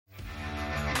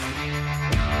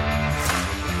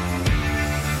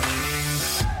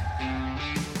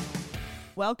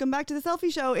Welcome back to the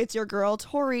Selfie Show. It's your girl,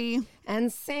 Tori.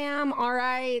 And Sam. All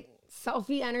right.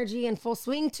 Selfie energy in full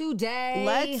swing today.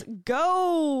 Let's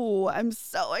go. I'm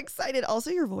so excited.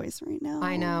 Also, your voice right now.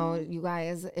 I know. You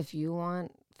guys, if you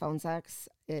want phone sex,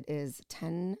 it is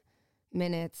 10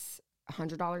 minutes,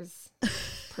 $100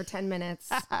 per 10 minutes.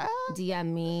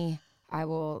 DM me. I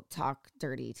will talk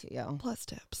dirty to you. Plus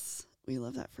tips. We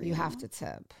love that for you. You have to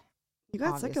tip. You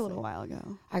got sick a little while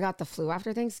ago. I got the flu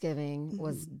after Thanksgiving,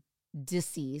 was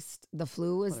deceased. The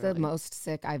flu is the most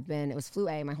sick I've been. It was flu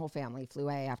A. My whole family, flu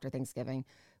A after Thanksgiving,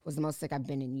 was the most sick I've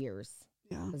been in years.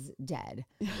 Yeah. I was dead.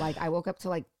 Like I woke up to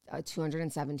like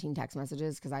 217 text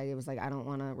messages because I was like, I don't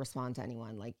want to respond to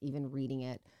anyone. Like even reading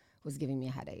it was giving me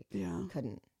a headache. Yeah.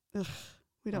 Couldn't. Ugh,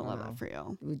 we don't love that for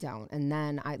you. We don't. And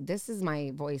then this is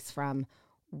my voice from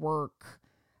work.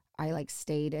 I like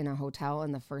stayed in a hotel,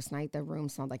 and the first night the room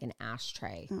smelled like an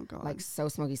ashtray. Oh God. Like so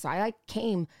smoky. So I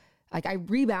I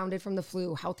rebounded from the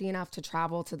flu, healthy enough to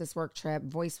travel to this work trip.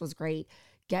 Voice was great.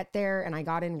 Get there, and I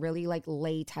got in really like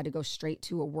late, had to go straight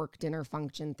to a work dinner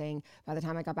function thing. By the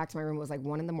time I got back to my room, it was like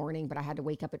 1 a.m, but I had to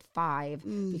wake up at 5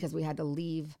 because we had to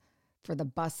leave for the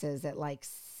buses at like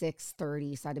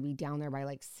 6:30. So I had to be down there by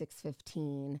like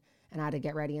 6:15. And I had to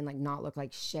get ready and like not look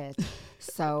like shit.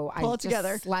 So I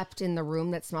just slept in the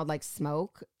room that smelled like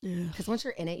smoke. Yeah. Because once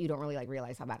you're in it, you don't really like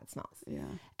realize how bad it smells. Yeah.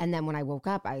 And then when I woke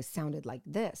up, I sounded like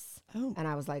this. Oh. And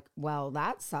I was like, well,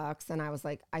 that sucks. And I was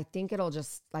like, I think it'll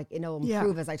just like, it'll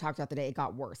improve as I talked about the day. It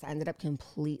got worse. I ended up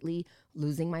completely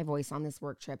losing my voice on this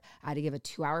work trip. I had to give a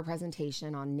 2-hour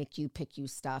presentation on NICU, PICU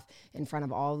stuff in front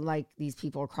of all like these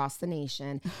people across the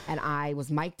nation. And I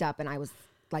was mic'd up and I was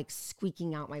like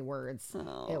squeaking out my words.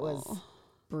 It was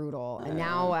brutal. And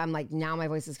now I'm like, now my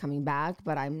voice is coming back,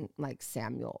 but I'm like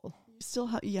Samuel. Still,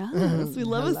 yes, we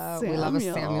love a Samuel. We love a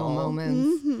Samuel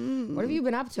moment. What have you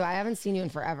been up to? I haven't seen you in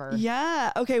forever.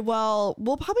 Yeah. Okay. Well,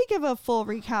 we'll probably give a full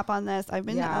recap on this. I've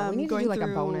been we need going to do like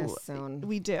through a bonus soon.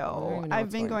 We do.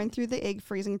 I've been going through the egg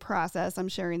freezing process. I'm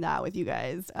sharing that with you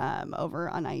guys over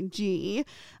on IG.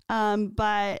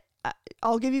 But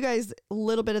I'll give you guys a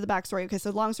little bit of the backstory. Okay, so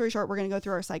long story short, we're going to go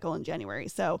through our cycle in January.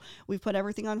 So we've put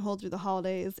everything on hold through the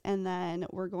holidays, and then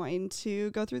we're going to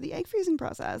go through the egg freezing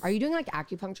process. Are you doing like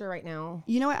acupuncture right now?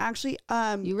 You know what? Actually,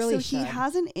 you really should. He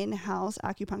has an in-house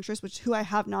acupuncturist, who I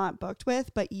have not booked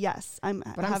with, but yes, I'm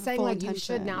saying like you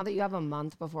should now that you have a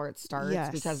month before it starts,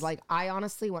 because like I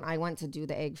honestly, when I went to do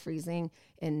the egg freezing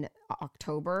in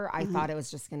October, I thought it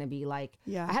was just going to be like,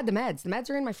 I had the meds. The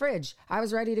meds are in my fridge. I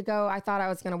was ready to go. I thought I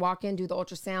was going to walk in, do the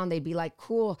ultrasound. They'd be like,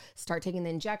 cool, start taking the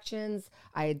injections.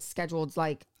 I had scheduled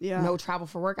like no travel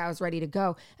for work. I was ready to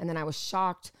go. And then I was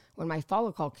shocked when my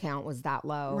follicle count was that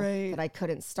low that I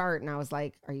couldn't start. And I was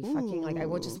like, are you fucking like, I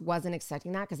just wasn't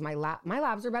expecting that because my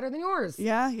labs are better than yours.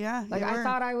 Yeah. Yeah. Like I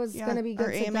thought I was going to be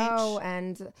good to go.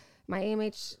 And my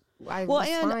AMH,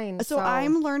 so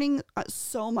I'm learning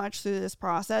so much through this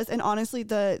process, and honestly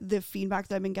the feedback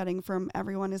that I've been getting from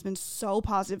everyone has been so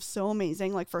positive, so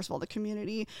amazing. Like, first of all, the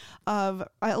community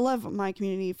I love my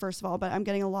community, first of all, but I'm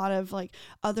getting a lot of like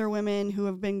other women who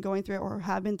have been going through it or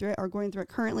have been through it or going through it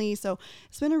currently. So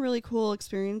it's been a really cool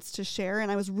experience to share,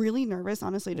 and I was really nervous,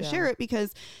 honestly, to share it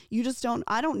because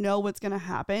I don't know what's going to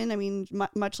happen. I mean,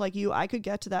 much like you, I could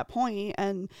get to that point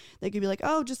and they could be like,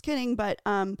 oh, just kidding, but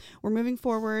we're moving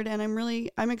forward. And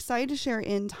I'm excited to share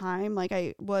in time. Like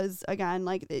I was again,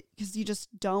 like, because you just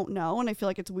don't know. And I feel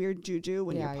like it's weird juju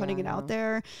when you're putting it out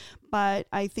there, but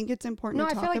I think it's important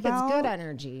to talk about. I feel like it's good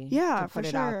energy. Yeah, to put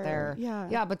it out there. Yeah.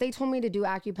 Yeah. But they told me to do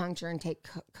acupuncture and take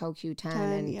CoQ10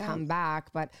 and come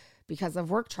back. But because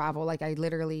of work travel, like I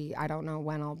don't know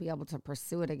when I'll be able to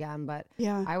pursue it again, but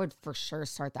I would for sure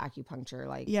start the acupuncture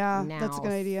like now. That's a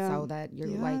good idea. So that you're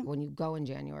like, when you go in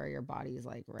January, your body's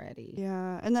like ready.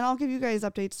 Yeah. And then I'll give you guys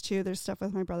updates too. There's stuff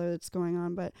with my brother that's going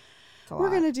on, but we're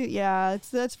going to do,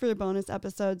 that's for the bonus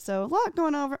episode. So a lot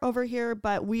going over here,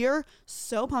 but we are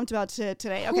so pumped about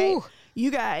today. Okay. Ooh. You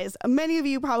guys, many of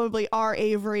you probably are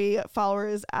Avery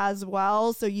followers as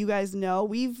well. So you guys know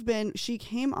she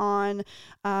came on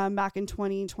back in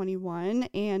 2021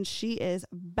 and she is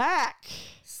back.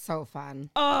 So fun.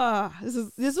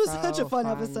 This was such a fun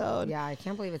episode. Yeah, I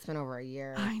can't believe it's been over a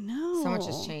year. I know. So much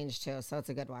has changed too, so it's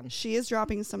a good one. She is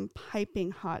dropping some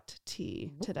piping hot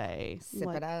tea today. Sip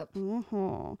it up.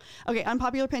 Okay,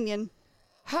 unpopular opinion.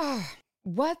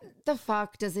 What the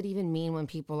fuck does it even mean when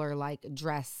people are like,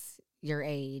 dress your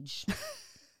age?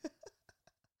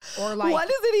 Or like, what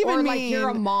does it even mean? Or like, you're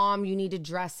a mom, you need to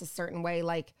dress a certain way.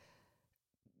 Like,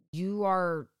 you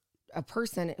are a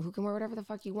person who can wear whatever the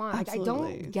fuck you want. Like, I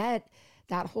don't get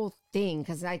that whole thing,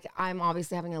 because like I'm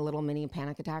obviously having a little mini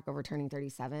panic attack over turning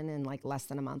 37 in like less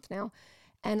than a month now.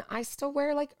 And I still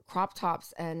wear like crop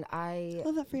tops, and I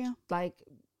love that for you. Like,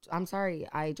 I'm sorry,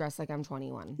 I dress like I'm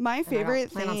 21. My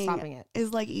favorite thing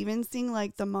is like even seeing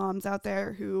like the moms out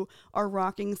there who are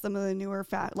rocking some of the newer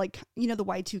like, you know, the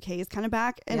Y2K is kind of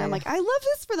back. And I'm like, I love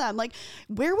this for them. Like,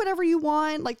 wear whatever you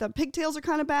want. Like, the pigtails are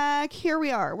kind of back. Here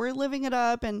we are. We're living it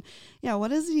up. And yeah, what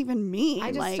does it even mean?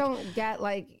 I just don't get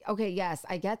like, okay, yes,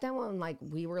 I get them when like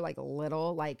we were like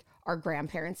little, like our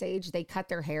grandparents' age, they cut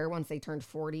their hair once they turned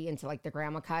 40 into like the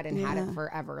grandma cut and had it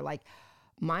forever. Like,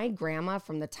 my grandma,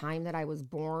 from the time that I was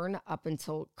born up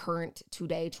until current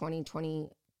today,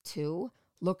 2022,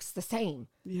 looks the same.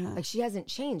 Yeah. Like, she hasn't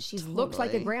changed. She's looked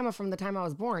like a grandma from the time I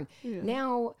was born. Yeah.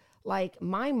 Now, like,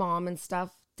 my mom and stuff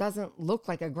doesn't look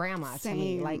like a grandma to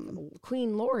me. Like,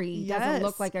 Queen Lori doesn't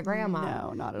look like a grandma.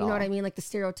 No, not at all. You know what I mean? Like the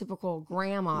stereotypical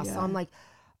grandma. Yeah. So I'm like,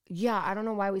 yeah, I don't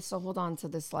know why we still hold on to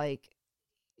this, like,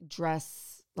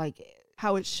 dress, like,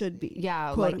 how it should be.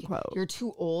 Yeah. Quote, like, unquote. You're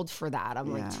too old for that.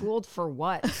 I'm like, too old for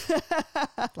what?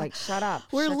 Like, shut up.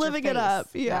 We're living it up.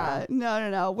 Yeah.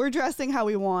 No. We're dressing how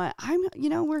we want.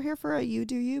 We're here for a you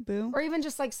do you, boo. Or even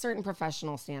just like certain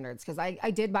professional standards. Cause I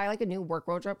did buy like a new work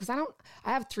wardrobe because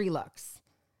I have 3 looks.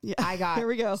 Yeah. I got here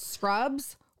we go.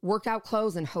 Scrubs, workout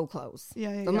clothes, and hoe clothes.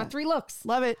 Those are my 3 looks.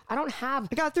 Love it. I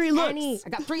got 3 looks. I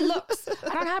got 3 looks.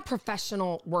 I don't have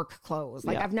professional work clothes.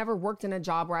 Like, I've never worked in a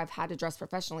job where I've had to dress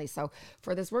professionally. So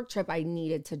for this work trip, I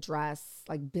needed to dress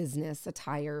like business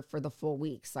attire for the full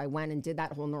week. So I went and did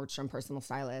that whole Nordstrom personal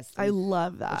stylist. I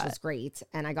love that. Which was great.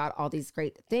 And I got all these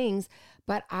great things.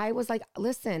 But I was like,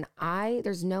 listen,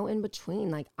 there's no in between.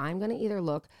 Like, I'm going to either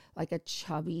look like a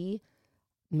chubby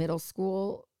middle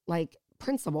school, like,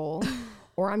 principal,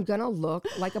 or I'm gonna look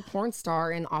like a porn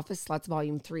star in Office Sluts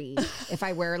Volume 3 if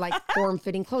I wear like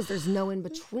form-fitting clothes. There's no in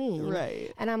between.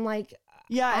 Right. And I'm like,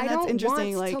 I don't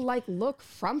want to like look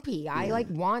frumpy. I like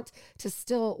want to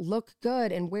still look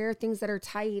good and wear things that are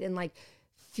tight and like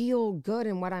feel good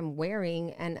in what I'm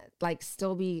wearing and like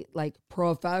still be like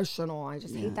professional. I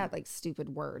just hate that like stupid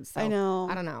word. So, I know.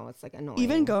 I don't know. It's like annoying.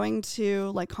 Even going to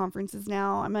like conferences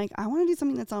now, I'm like, I want to do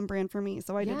something that's on brand for me.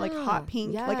 So I did like hot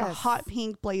pink, like a hot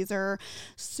pink blazer,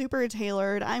 super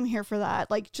tailored. I'm here for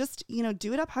that. Like, just,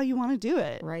 do it up how you want to do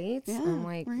it. Right? Yeah. I'm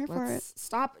like, we're here for it.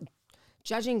 Stop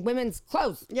judging women's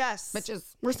clothes. Yes.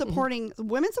 Bitches. We're supporting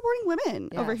women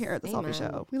over here at the Saucy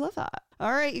Show. We love that.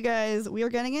 All right, you guys, we are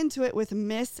getting into it with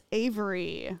Miss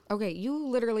Avery. Okay, you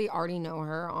literally already know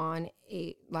her on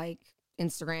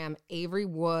Instagram, Avery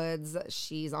Woods.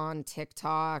 She's on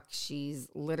TikTok. She's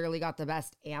literally got the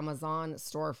best Amazon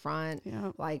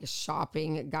storefront, like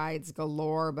shopping guides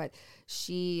galore, but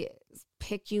she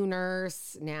PICU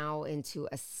nurse now into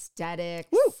aesthetics.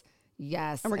 Woo!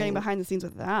 Yes. And we're getting behind the scenes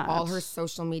with that. All her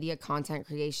social media content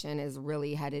creation is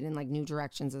really headed in like new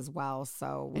directions as well.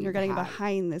 So and you're getting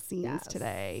behind the scenes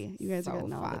today. You guys are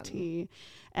getting all the tea.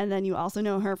 And then you also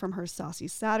know her from her Saucy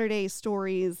Saturday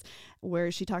stories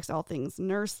where she talks all things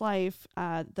nurse life,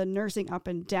 the nursing up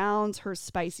and downs, her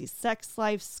spicy sex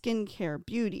life, skincare,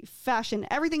 beauty, fashion,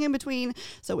 everything in between.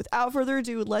 So without further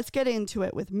ado, let's get into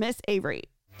it with Miss Avery.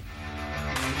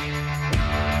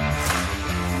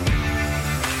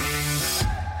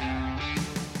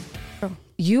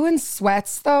 You in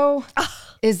sweats though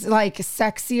is like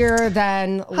sexier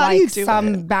than like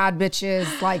some bad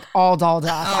bitches like all dolled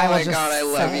up. Oh my God, I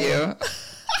love you.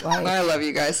 Like, I love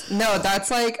you guys. No, that's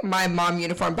like my mom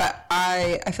uniform, but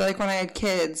I feel like when I had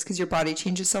kids, because your body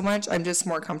changes so much, I'm just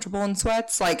more comfortable in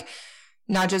sweats. Like,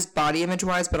 not just body image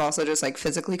wise, but also just like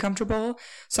physically comfortable.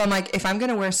 So I'm like, if I'm going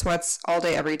to wear sweats all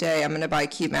day, every day, I'm going to buy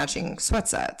cute matching sweat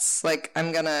sets. Like,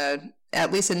 I'm going to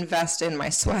at least invest in my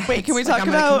sweats. Wait, can we talk I'm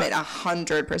about... I'm going to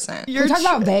commit 100%. You're talking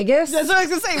about Vegas? That's what I was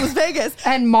going to say. It was Vegas.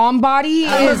 And mom body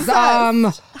is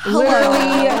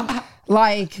literally...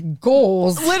 like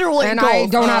goals, literally, and goals. I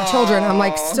don't have children. I'm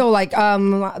like still like I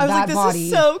was that like, this body.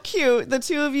 Is so cute. The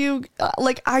two of you,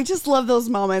 like I just love those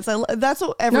moments. That's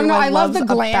what everyone. No, I love the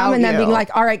glam and then being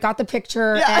like, all right, got the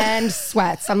picture and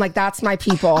sweats. I'm like, that's my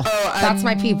people. That's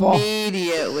my people.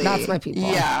 Immediately, that's my people.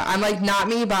 Yeah, I'm like not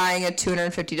me buying a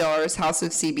 $250 House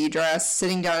of CB dress,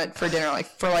 sitting down for dinner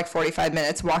for 45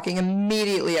 minutes, walking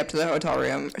immediately up to the hotel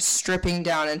room, stripping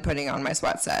down and putting on my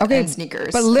sweat set and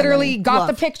sneakers. But literally got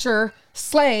the picture.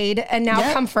 Slayed and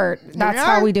now comfort. That's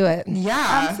how we do it.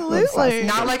 Yeah, absolutely.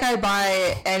 Not like I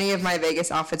buy any of my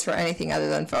Vegas outfits for anything other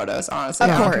than photos. Honestly,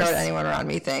 of course. I don't care what anyone around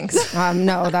me thinks.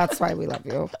 No, that's why we love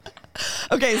you.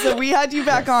 Okay, so we had you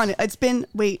back on. It's been,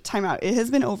 time out. It has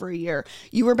been over a year.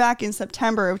 You were back in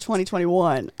September of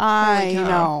 2021. I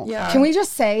know. Yeah. Can we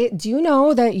just say, do you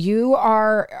know that you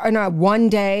are on a 1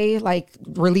 day, like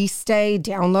release day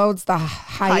downloads, the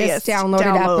highest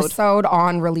downloaded episode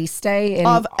on release day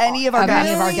of any of our guests?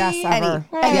 Any of our guests ever.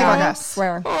 Any of our guests. I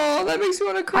swear. Oh, that makes me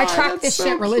want to cry. I track this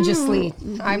shit religiously.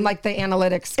 I'm like the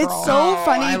analytics girl. It's so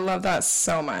funny. I love that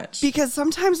so much. Because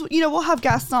sometimes, we'll have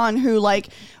guests on who like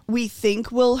we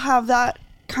think will have that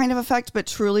kind of effect, but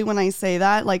truly when I say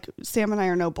that, like Sam and I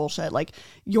are no bullshit. Like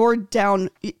your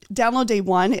download day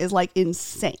 1 is like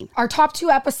insane. Our top 2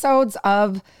 episodes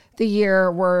of the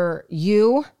year were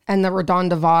you and the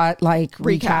Redonda Vaught like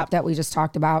recap that we just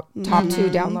talked about. Top 2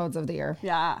 downloads of the year.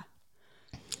 Yeah.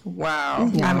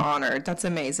 Wow. I'm honored. That's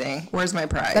amazing. Where's my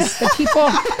prize? The people,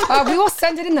 we will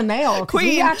send it in the mail. Queen,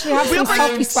 we actually have some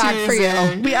selfie swag for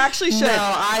you. We actually should. No,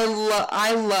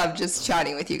 I love just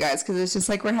chatting with you guys because it's just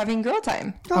like we're having girl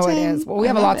time. It is. Well, we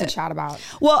have a lot to chat about.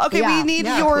 Well, okay, we need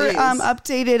your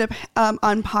updated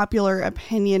unpopular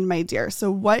opinion, my dear. So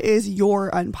what is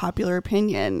your unpopular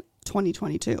opinion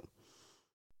 2022?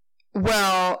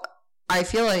 Well, I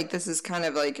feel like this is kind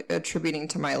of like attributing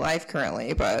to my life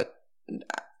currently, but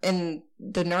in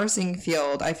the nursing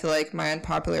field, I feel like my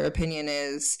unpopular opinion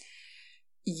is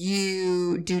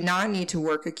you do not need to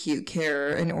work acute care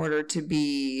in order to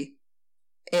be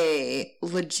a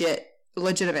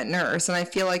legitimate nurse. And I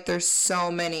feel like there's so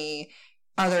many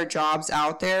other jobs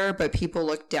out there, but people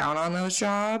look down on those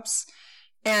jobs.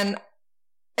 And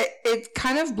it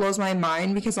kind of blows my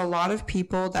mind because a lot of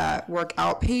people that work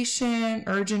outpatient,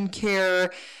 urgent care,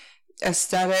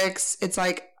 aesthetics, it's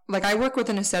like I work with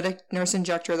an aesthetic nurse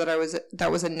injector that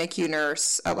was a NICU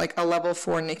nurse at like a level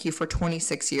 4 NICU for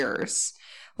 26 years.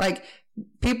 Like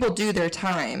people do their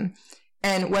time,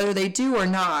 and whether they do or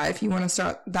not, if you want to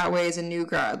start that way as a new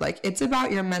grad, like it's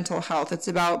about your mental health. It's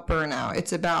about burnout.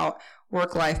 It's about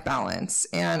work-life balance.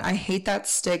 And I hate that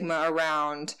stigma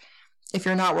around if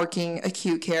you're not working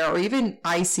acute care or even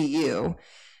ICU.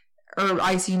 Or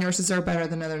ICU nurses are better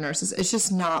than other nurses. It's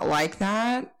just not like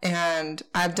that. And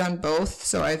I've done both,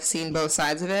 so I've seen both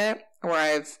sides of it, where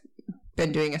I've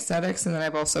been doing aesthetics and then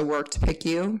I've also worked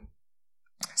PICU.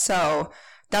 So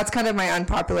that's kind of my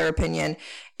unpopular opinion.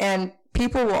 And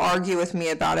people will argue with me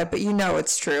about it, but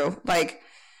it's true. Like,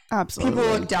 absolutely. People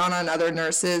look down on other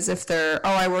nurses if they're,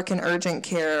 I work in urgent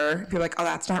care. People are like,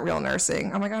 that's not real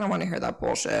nursing. I'm like, I don't want to hear that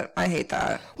bullshit. I hate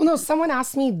that. Well, no, someone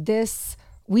asked me this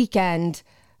weekend,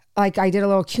 like I did a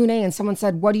little Q&A and someone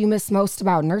said, what do you miss most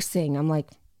about nursing? I'm like,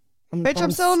 I'm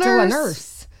still a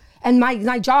nurse. And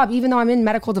my job, even though I'm in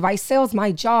medical device sales,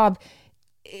 my job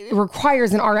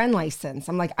requires an RN license.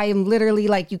 I'm like, I am literally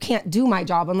like, you can't do my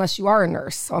job unless you are a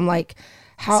nurse. So I'm like,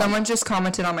 how? Someone just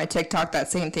commented on my TikTok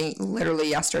that same thing literally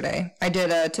yesterday. I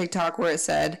did a TikTok where it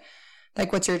said,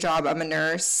 like, what's your job? I'm a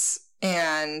nurse.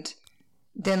 And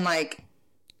then like,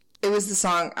 it was the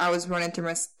song I was running through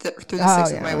the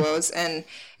six of my woes, and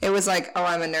it was like,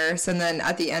 I'm a nurse, and then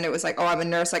at the end it was like, I'm a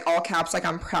nurse, like all caps, like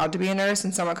I'm proud to be a nurse,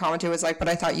 and someone commented was like, but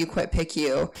I thought you quit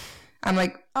PICU. I'm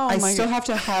like, I still have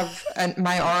to have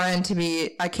my RN to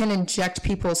be, I can't inject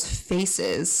people's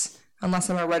faces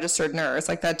unless I'm a registered nurse.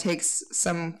 Like that takes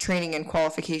some training and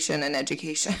qualification and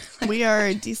education. We are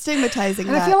destigmatizing and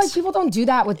that. I feel like people don't do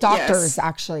that with doctors,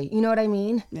 actually. You know what I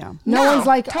mean? Yeah. No one's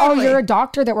like, totally. You're a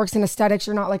doctor that works in aesthetics.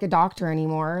 You're not like a doctor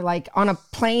anymore. Like on a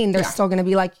plane, they're still going to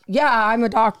be like, I'm a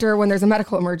doctor when there's a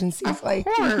medical emergency. Of like,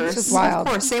 course. It's just wild.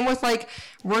 Of course. Same with like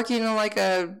working in like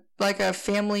a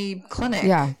family clinic.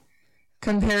 Yeah.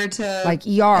 Compared to like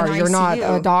ER, you're not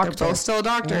a doctor. They're both still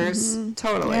doctors. Mm-hmm.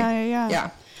 Totally. Yeah.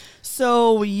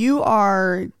 So you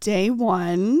are day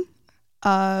 1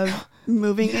 of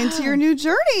moving into your new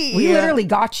journey. We literally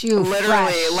got you.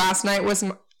 Literally, fresh. last night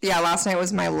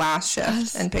was my last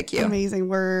shift in PICU. Amazing.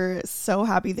 We're so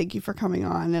happy. Thank you for coming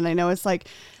on. And I know it's like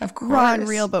raw and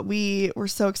real, but we're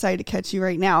so excited to catch you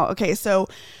right now. Okay, so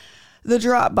the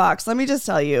drop box. Let me just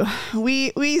tell you,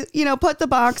 we put the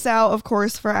box out, of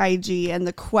course, for IG, and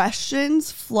the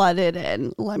questions flooded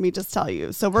in. Let me just tell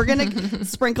you. So we're gonna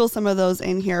sprinkle some of those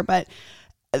in here, but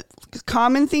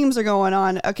common themes are going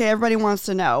on. Okay, everybody wants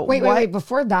to know. Wait.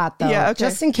 Before that, though,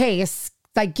 just in case,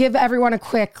 like, give everyone a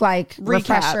quick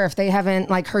refresher if they haven't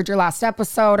heard your last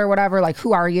episode or whatever. Like,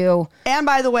 who are you? And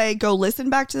by the way, go listen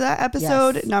back to that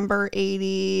episode number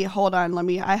 80. Hold on,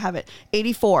 I have it.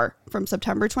 84 from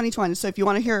September 2020. So if you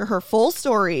want to hear her full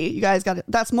story, you guys got it.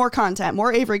 That's more content,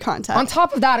 more Avery content. On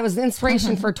top of that, it was the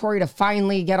inspiration for Tori to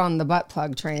finally get on the butt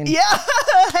plug train. Yeah.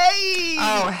 Hey.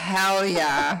 Oh, hell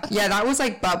yeah. Yeah, that was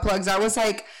like butt plugs. That was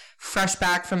like fresh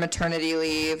back from maternity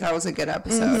leave. That was a good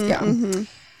episode. Mm-hmm, yeah. Mm-hmm.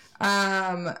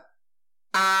 My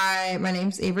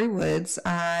name's Avery Woods.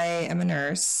 I am a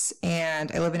nurse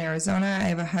and I live in Arizona. I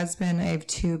have a husband. I have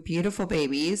 2 beautiful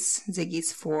babies.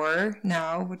 Ziggy's 4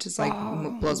 now, which is like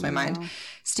blows my mind.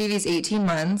 Stevie's 18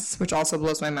 months, which also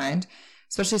blows my mind.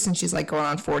 Especially since she's like going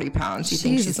on 40 pounds. You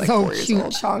think she's like so 4 years cute,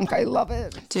 old. chunk. I love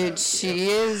it. Dude, she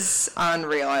is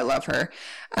unreal. I love her.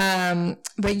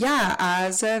 But yeah,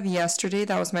 as of yesterday,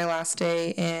 that was my last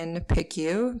day in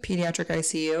PICU, pediatric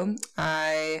ICU.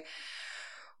 I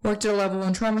worked at a level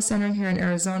 1 trauma center here in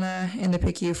Arizona in the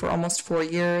PICU for almost 4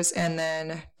 years. And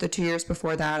then the 2 years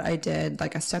before that, I did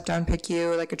like a step down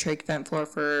PICU, like a trach vent floor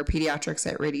for pediatrics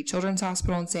at Rady Children's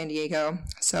Hospital in San Diego.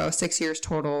 So 6 years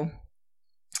total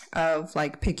of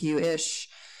like PICU-ish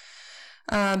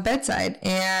bedside.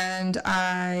 And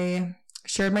I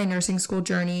shared my nursing school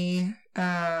journey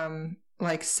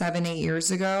like 7-8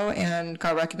 years ago and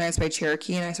got recognized by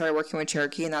Cherokee, and I started working with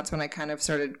Cherokee, and that's when I kind of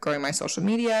started growing my social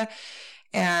media.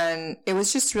 And it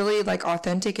was just really like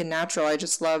authentic and natural.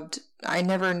 I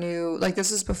never knew, like,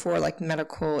 this was before like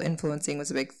medical influencing was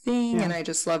a big thing. Yeah. And I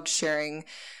just loved sharing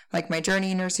like my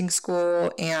journey in nursing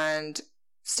school and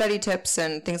study tips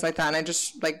and things like that. And I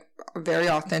just like very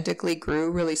authentically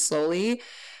grew really slowly.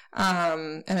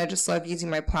 And I just love using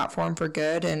my platform for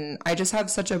good. And I just have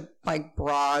such a like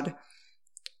broad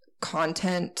type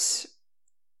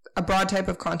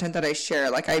of content that I share.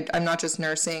 Like I'm not just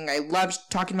nursing. I love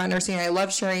talking about nursing. I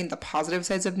love sharing the positive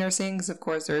sides of nursing because of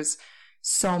course there's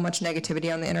so much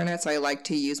negativity on the internet. So I like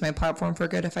to use my platform for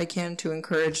good if I can to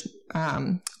encourage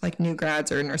like new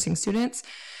grads or nursing students.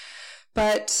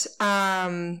 But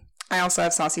I also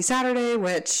have Saucy Saturday,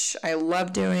 which I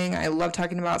love doing. I love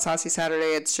talking about Saucy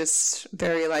Saturday. It's just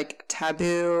very like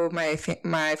taboo. My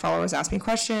followers ask me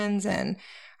questions and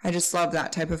I just love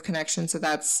that type of connection. So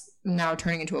that's now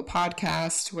turning into a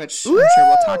podcast, which I'm sure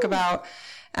we'll talk about.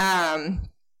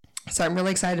 So I'm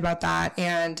really excited about that.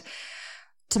 And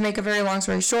to make a very long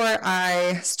story short,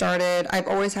 I've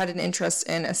always had an interest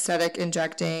in aesthetic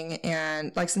injecting.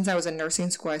 And like, since I was in nursing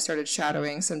school, I started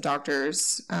shadowing some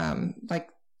doctors, like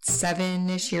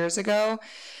 7-ish years ago.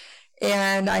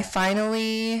 And I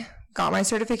finally got my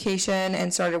certification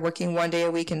and started working 1 day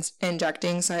a week in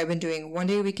injecting. So I've been doing 1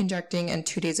 day a week injecting and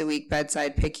 2 days a week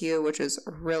bedside PICU, which is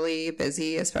really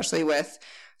busy, especially with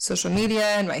social media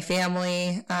and my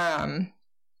family.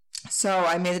 So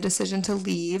I made the decision to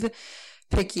leave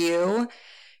PICU,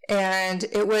 and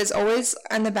it was always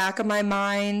in the back of my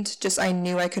mind. Just I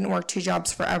knew I couldn't work 2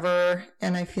 jobs forever,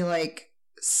 and I feel like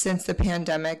since the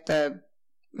pandemic, the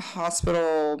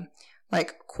hospital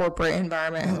like corporate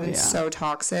environment has been so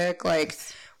toxic. Like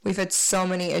we've had so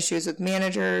many issues with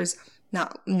managers,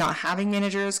 not having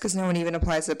managers because no one even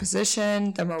applies the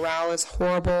position. The morale is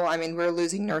horrible. I mean, we're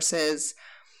losing nurses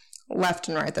left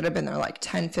and right that have been there like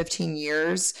 10, 15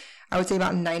 years. I would say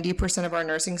about 90% of our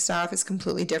nursing staff is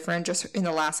completely different just in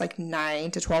the last like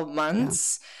 9 to 12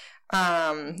 months.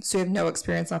 Yeah. So we have no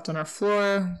experience left on our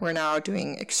floor. We're now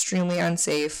doing extremely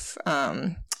unsafe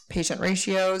patient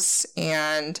ratios,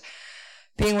 and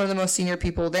being one of the most senior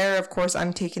people there, of course,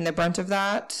 I'm taking the brunt of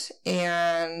that.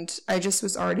 And I just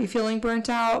was already feeling burnt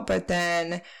out. But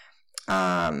then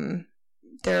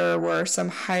there were some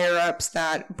higher ups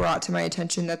that brought to my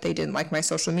attention that they didn't like my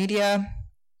social media.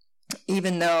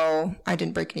 Even though I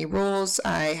didn't break any rules,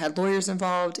 I had lawyers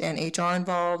involved and HR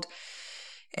involved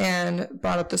and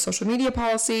brought up the social media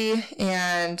policy.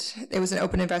 And it was an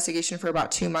open investigation for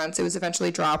about 2 months. It was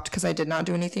eventually dropped because I did not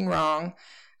do anything wrong.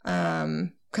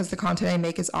 Because the content I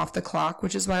make is off the clock,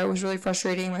 which is why it was really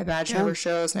frustrating. My badge never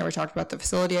shows. Never talked about the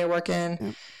facility I work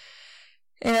in.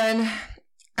 And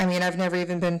I mean, I've never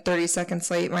even been 30 seconds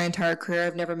late my entire career.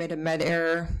 I've never made a med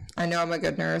error. I know I'm a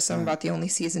good nurse. I'm about the only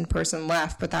seasoned person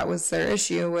left, but that was their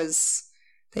issue, was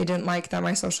they didn't like that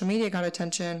my social media got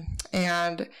attention.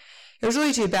 And it was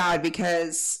really too bad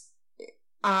because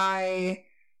I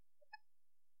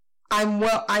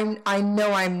know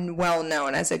I'm well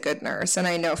known as a good nurse, and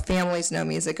I know families know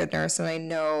me as a good nurse, and I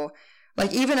know,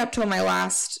 like, even up till my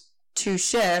last 2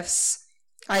 shifts,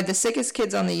 I had the sickest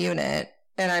kids on the unit,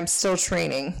 and I'm still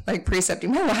training, like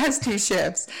precepting my last 2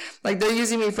 shifts. Like, they're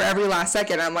using me for every last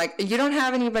second. I'm like, you don't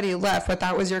have anybody left, but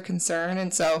that was your concern.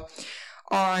 And so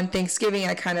on Thanksgiving,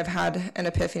 I kind of had an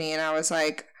epiphany, and I was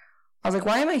like,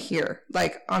 why am I here?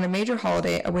 Like, on a major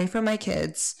holiday, away from my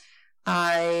kids.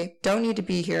 I don't need to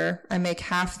be here. I make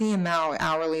half the amount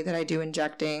hourly that I do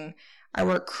injecting. I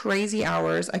work crazy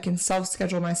hours. I can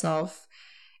self-schedule myself.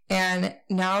 And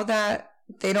now that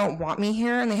they don't want me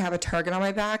here and they have a target on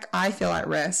my back, I feel at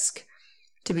risk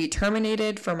to be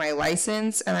terminated for my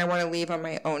license, and I want to leave on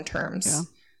my own terms. Yeah.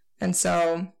 And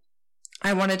so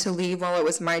I wanted to leave while it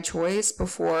was my choice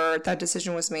before that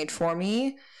decision was made for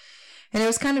me. And it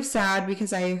was kind of sad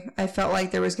because I felt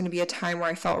like there was going to be a time where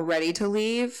I felt ready to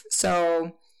leave.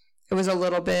 So it was a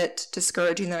little bit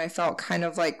discouraging that I felt kind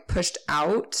of like pushed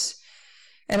out.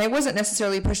 And I wasn't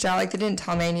necessarily pushed out. Like, they didn't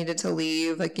tell me I needed to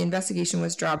leave. Like, the investigation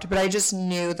was dropped. But I just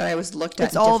knew that I was looked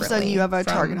at differently. All of a sudden you have a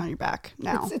target on your back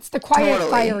now. It's the quiet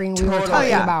firing we were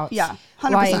talking about. Yeah,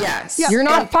 100%. Like, yes. You're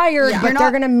not fired, but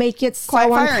they're going to make it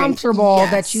so uncomfortable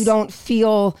that you don't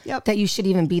feel that you should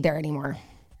even be there anymore.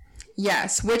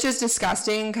 Yes, which is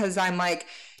disgusting because I'm like,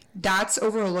 that's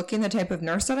overlooking the type of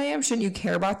nurse that I am. Shouldn't you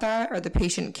care about that, or the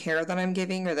patient care that I'm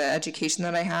giving, or the education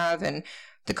that I have, and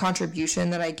the contribution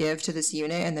that I give to this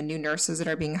unit, and the new nurses that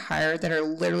are being hired that are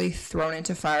literally thrown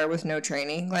into fire with no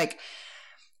training? Like,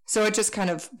 so it just kind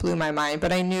of blew my mind.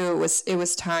 But I knew it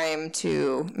was time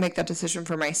to make that decision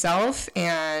for myself.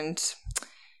 And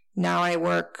now I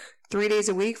work 3 days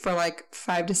a week for like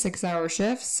 5 to 6 hour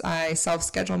shifts. I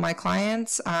self-schedule my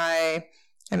clients. I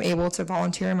am able to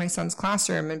volunteer in my son's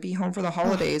classroom and be home for the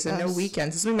holidays and no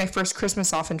weekends. This will be my first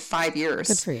Christmas off in 5 years.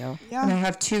 Good for you. Yeah. And I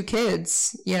have 2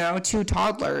 kids, 2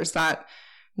 toddlers that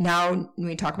now when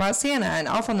we talk about Santa and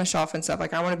Elf on the Shelf and stuff,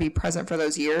 like, I want to be present for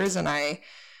those years, and I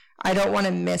don't want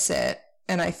to miss it.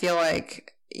 And I feel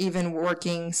like even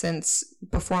working since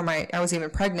before I was even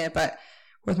pregnant, but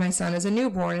with my son as a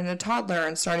newborn and a toddler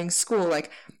and starting school,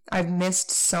 like, I've missed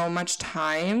so much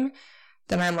time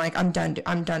that I'm like, I'm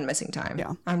done missing time.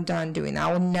 Yeah. I'm done doing that.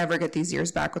 I will never get these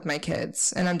years back with my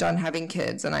kids, and I'm done having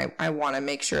kids. And I want to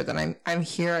make sure that I'm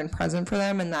here and present for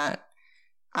them, and that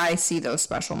I see those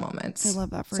special moments. I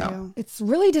love that for you. It's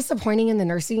really disappointing in the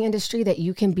nursing industry that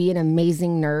you can be an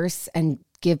amazing nurse and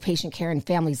give patient care, and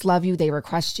families love you, they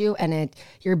request you, and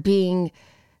you're being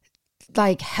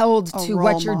like held to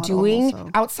what you're doing also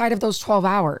outside of those 12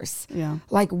 hours. Yeah.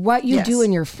 Like, what you do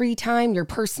in your free time, your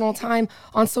personal time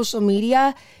on social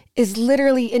media is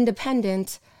literally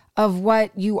independent of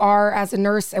what you are as a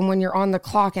nurse and when you're on the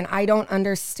clock. And I don't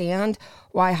understand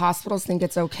why hospitals think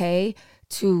it's okay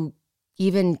to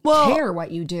even care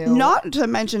what you do. Not to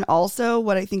mention also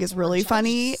what I think is really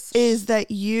funny is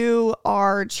that you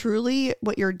are truly,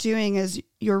 what you're doing is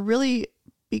you're really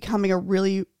becoming a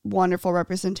really wonderful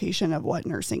representation of what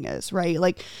nursing is, right?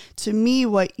 Like, to me,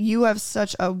 what you have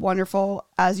such a wonderful,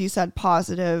 as you said,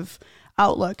 positive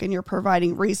outlook, and you're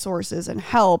providing resources and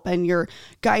help and your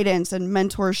guidance and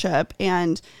mentorship,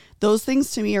 and those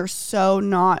things to me are so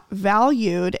not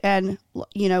valued. And,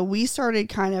 we started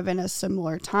kind of in a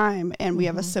similar time, and we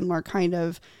have a similar kind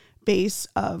of base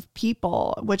of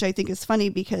people, which I think is funny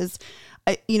because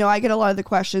I get a lot of the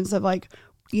questions of like,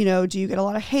 do you get a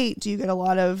lot of hate? Do you get a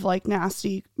lot of like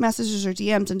nasty messages or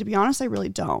DMs? And to be honest, I really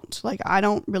don't. Like, I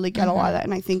don't really get a lot of that.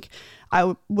 And I think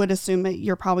I would assume that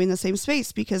you're probably in the same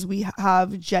space because we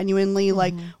have genuinely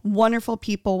like wonderful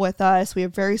people with us. We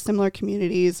have very similar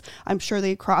communities. I'm sure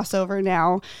they cross over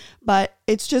now, but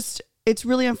it's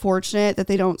really unfortunate that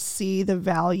they don't see the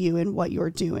value in what you're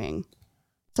doing.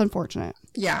 It's unfortunate.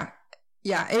 Yeah.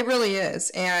 Yeah, it really is.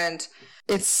 And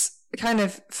it's kind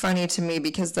of funny to me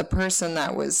because the person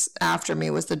that was after me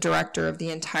was the director of the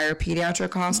entire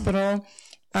pediatric hospital.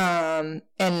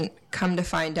 And come to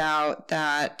find out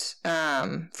that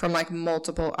from like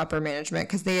multiple upper management,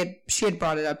 because she had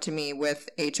brought it up to me with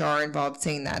HR involved,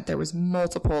 saying that there was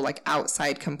multiple like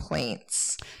outside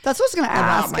complaints. That's what I was going to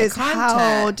ask is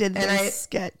how did this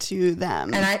get to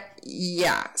them? And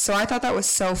so I thought that was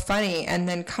so funny. And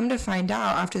then come to find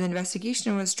out after the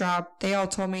investigation was dropped, they all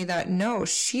told me that no,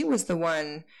 she was the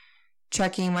one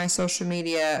checking my social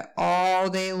media all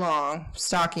day long,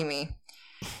 stalking me.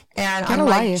 And I'm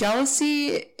like,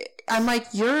 jealousy. I'm like,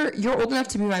 you're old enough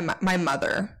to be my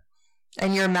mother,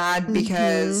 and you're mad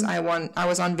because I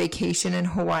was on vacation in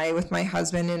Hawaii with my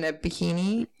husband in a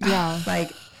bikini. Yeah,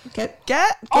 like get.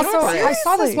 Also, I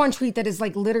saw this one tweet that is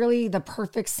like literally the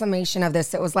perfect summation of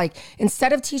this. It was like,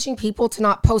 instead of teaching people to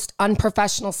not post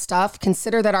unprofessional stuff,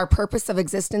 consider that our purpose of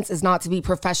existence is not to be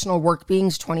professional work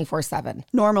beings 24/7.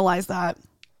 Normalize that.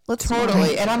 Let's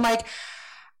totally. And I'm like,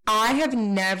 I have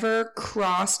never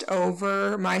crossed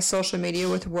over my social media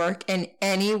with work in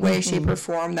any way, shape, or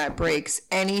form that breaks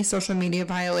any social media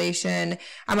violation.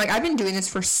 I'm like, I've been doing this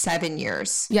for 7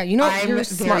 years. Yeah, I'm you're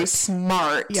very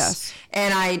smart. Yes.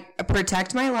 And I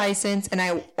protect my license, and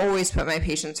I always put my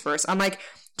patients first. I'm like,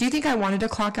 do you think I wanted to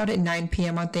clock out at 9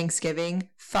 p.m. on Thanksgiving?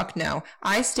 Fuck no.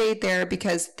 I stayed there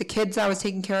because the kids I was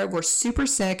taking care of were super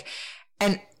sick,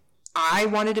 and I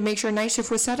wanted to make sure night shift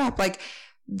was set up. Like,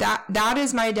 that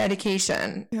is my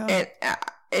dedication. Yeah.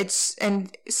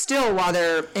 And still while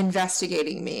they're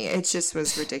investigating me, it just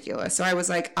was ridiculous. So I was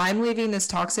like, I'm leaving this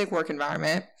toxic work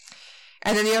environment,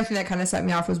 And then the other thing that kind of set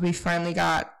me off was we finally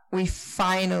got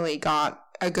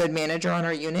a good manager on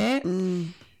our unit.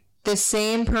 The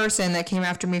same person that came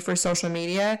after me for social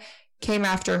media came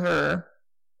after her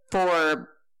for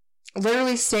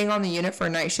literally staying on the unit for a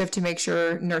night shift to make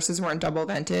sure nurses weren't double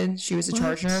vented. She was a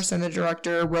charge nurse, and the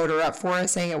director wrote her up for it,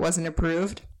 saying it wasn't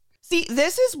approved. See,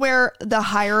 this is where the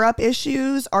higher up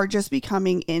issues are just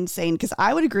becoming insane, because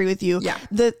I would agree with you. Yeah.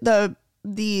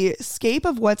 The scape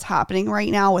of what's happening right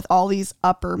now with all these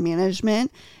upper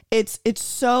management, it's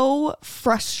so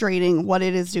frustrating what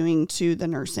it is doing to the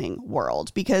nursing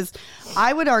world, because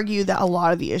I would argue that a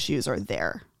lot of the issues are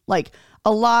there. Like,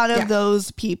 a lot of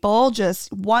those people just,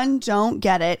 don't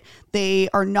get it. They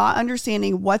are not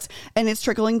understanding and it's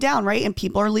trickling down, right? And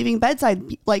people are leaving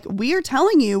bedside. Like, we are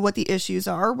telling you what the issues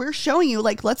are. We're showing you,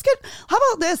 like, how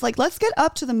about this? Like, let's get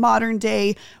up to the modern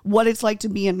day, what it's like to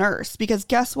be a nurse. Because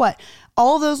guess what?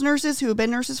 All of those nurses who have been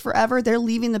nurses forever, they're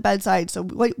leaving the bedside. So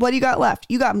what do you got left?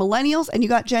 You got millennials and you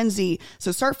got Gen Z.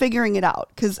 So start figuring it out,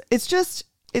 because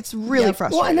it's really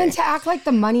frustrating. Well, and then to act like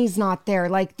the money's not there.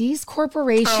 Like, these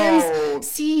corporations,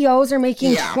 CEOs are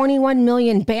making 21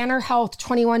 million, Banner Health,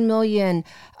 21 million,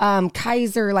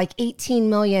 Kaiser, like 18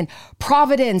 million,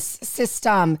 Providence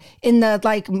System in the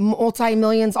like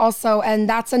multi-millions also. And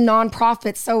that's a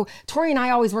nonprofit. So Tori and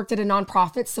I always worked at a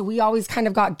nonprofit. So we always kind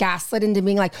of got gaslit into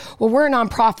being like, well, we're a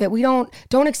nonprofit. We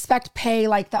don't expect pay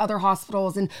like the other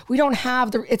hospitals. And we don't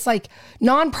have it's like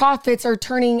nonprofits are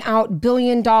turning out $1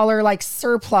 billion like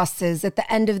surpluses at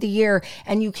the end of the year.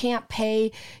 And you can't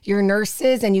pay your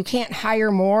nurses, and you can't hire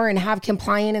more and have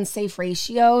compliant and safe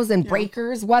ratios and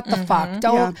breakers. What the fuck?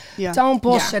 Don't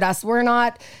bullshit us. We're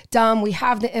not dumb. We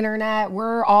have the internet.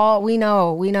 We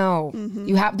know.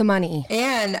 You have the money.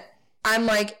 And I'm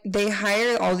like, they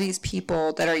hire all these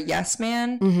people that are yes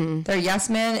men. They're yes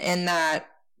men and that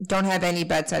don't have any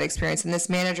bedside experience. And this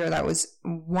manager that was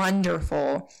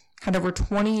wonderful, had over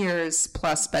 20 years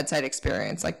plus bedside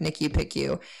experience, like NICU,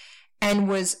 PICU, and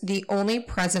was the only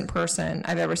present person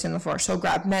I've ever seen on the floor. She'll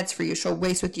grab meds for you. She'll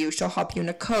waste with you. She'll help you in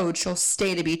a code. She'll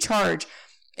stay to be charged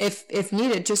if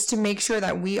needed, just to make sure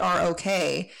that we are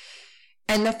okay.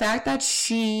 And the fact that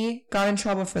she got in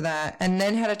trouble for that and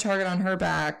then had a target on her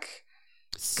back,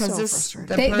 because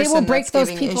they will break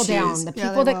those people down. The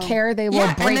people that care, they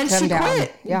will break them down.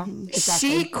 Quit. Yeah, exactly.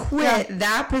 She quit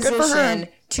that position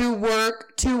to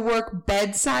work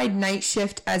bedside night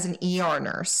shift as an ER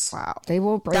nurse. Wow, they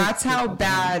will break. That's how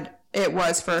bad it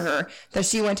was for her that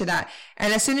she went to that.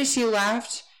 And as soon as she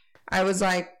left, I was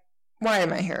like, why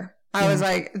am I here? I was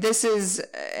like, this is,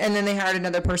 and then they hired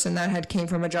another person that came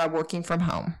from a job working from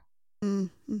home.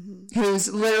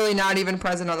 Who's literally not even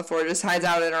present on the floor, just hides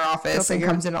out in her office and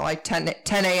comes in at like 10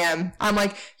 a.m. I'm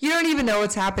like, you don't even know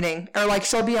what's happening. Or like,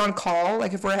 she'll be on call,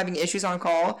 like if we're having issues on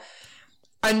call.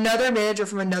 Another manager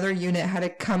from another unit had to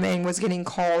come in, was getting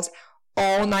calls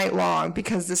all night long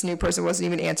because this new person wasn't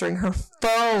even answering her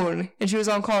phone, and she was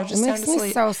on call just sound asleep. It makes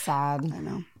me so sad. I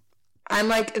know. I'm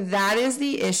like, that is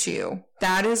the issue.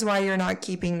 That is why you're not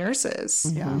keeping nurses.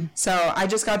 Yeah. So I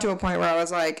just got to a point where I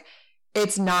was like,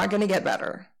 it's not going to get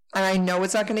better. And I know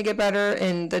it's not going to get better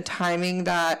in the timing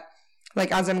that,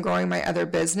 like, as I'm growing my other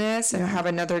business and have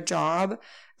another job,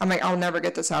 I'm like, I'll never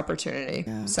get this opportunity.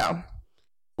 Yeah. So.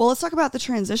 Well, let's talk about the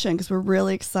transition, because we're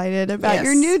really excited about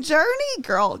your new journey,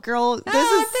 girl. This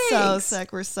is so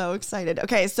sick. We're so excited.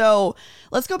 Okay, so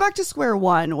let's go back to square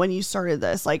one when you started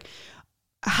this. Like,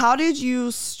 how did you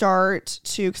start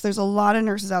to, because there's a lot of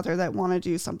nurses out there that want to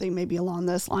do something maybe along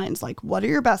those lines. Like, what are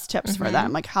your best tips for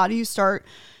them? Like, how do you start,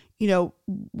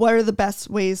 what are the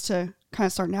best ways to kind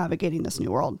of start navigating this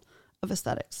new world of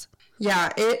aesthetics?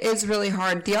 Yeah, it is really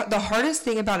hard. The hardest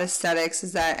thing about aesthetics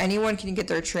is that anyone can get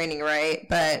their training, right?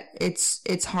 But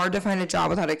it's hard to find a job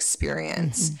without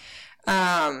experience.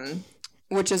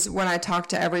 Which is when I talk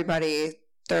to everybody,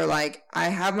 they're like, I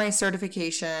have my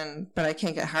certification, but I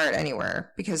can't get hired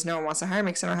anywhere because no one wants to hire me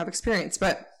because I don't have experience.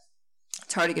 But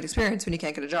it's hard to get experience when you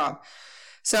can't get a job.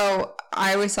 So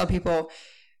I always tell people,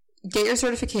 get your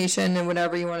certification in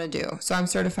whatever you want to do. So I'm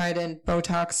certified in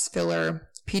Botox, filler,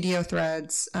 PDO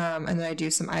threads, and then I do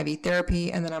some IV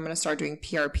therapy, and then I'm going to start doing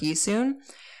PRP soon.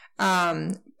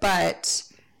 But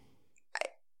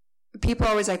people are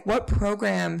always like, what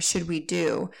program should we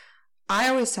do? I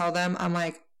always tell them, I'm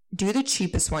like, do the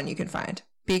cheapest one you can find,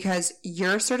 because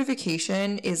your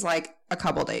certification is like a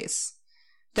couple days.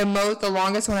 The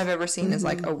longest one I've ever seen is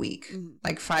like a week,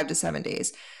 like 5 to 7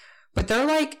 days. But they're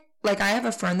like I have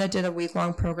a friend that did a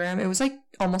week-long program. It was like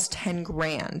almost 10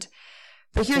 grand.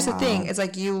 But here's the thing. It's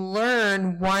like you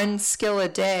learn one skill a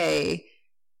day,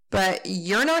 But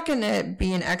you're not going to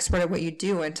be an expert at what you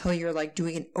do until you're like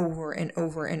doing it over and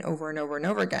over and over and over and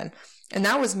over again. And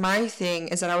that was my thing,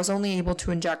 is that I was only able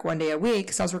to inject 1 day a week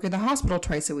because I was working at the hospital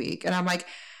twice a week. And I'm like,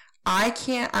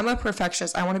 I'm a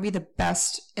perfectionist. I want to be the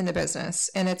best in the business.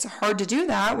 And it's hard to do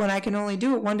that when I can only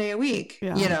do it 1 day a week,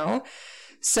 you know?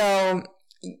 So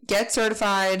get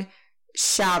certified,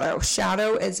 shadow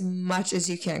as much as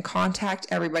you can. Contact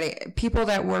everybody. People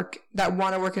that want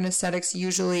to work in aesthetics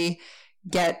usually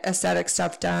get aesthetic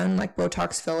stuff done, like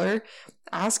Botox filler.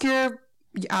 Ask your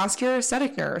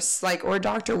aesthetic nurse, like, or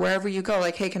doctor, wherever you go,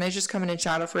 like, hey, can I just come in and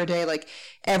shadow for a day? Like,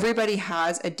 everybody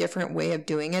has a different way of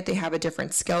doing it. They have a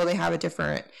different skill. They have a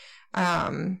different,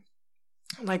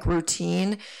 like,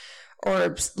 routine,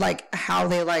 or like how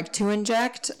they like to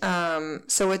inject.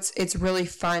 So it's really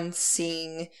fun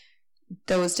seeing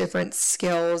those different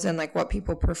skills and like what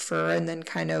people prefer, and then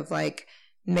kind of like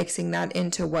mixing that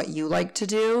into what you like to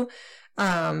do,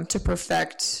 to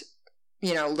perfect,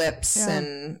 you know, lips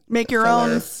and make your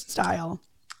own style.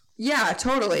 Yeah,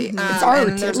 totally. It's art.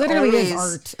 It literally is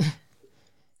art.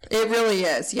 It really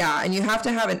is. Yeah. And you have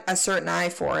to have a certain eye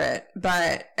for it.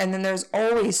 And then there's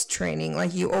always training.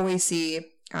 Like, you always see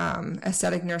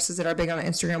aesthetic nurses that are big on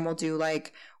Instagram will do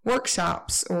like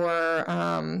workshops, or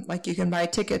like you can buy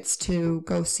tickets to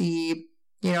go see,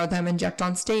 you know, them inject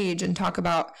on stage and talk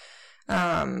about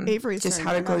Avery's just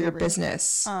how to grow your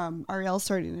business. Ariel's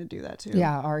starting to do that too.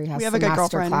 Yeah, Ari has. We have a good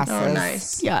girlfriend. Classes. Oh,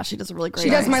 nice. Yeah, she does a really great. She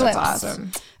does my lips,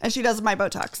 awesome. And she does my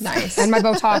Botox. Nice. And my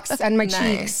Botox and my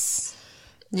cheeks.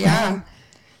 Yeah.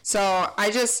 So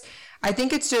I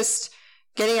think it's just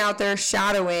getting out there,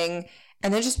 shadowing,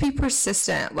 and then just be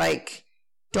persistent. Like,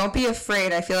 don't be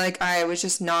afraid. I feel like I was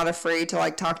just not afraid to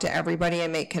like talk to everybody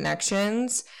and make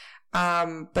connections.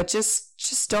 But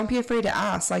just don't be afraid to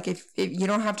ask. Like, if you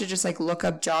don't have to just like look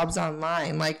up jobs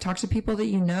online, like talk to people that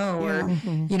you know, or,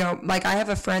 you know, like I have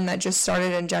a friend that just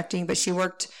started injecting, but she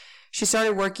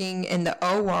started working in the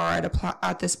OR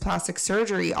at this plastic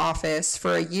surgery office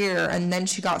for a year. And then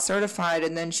she got certified,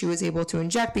 and then she was able to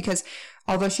inject, because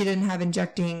although she didn't have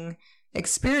injecting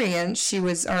experience, she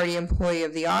was already employee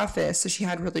of the office, so she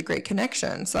had really great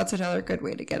connections. So that's another good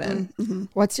way to get in. Mm-hmm.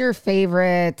 What's your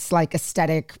favorite like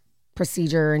aesthetic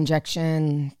procedure,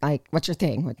 injection? Like, what's your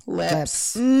thing with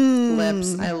lips?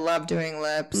 Lips. I love doing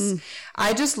lips.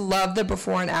 I just love the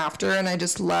before and after, and I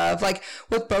just love, like,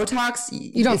 with Botox,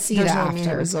 you don't see the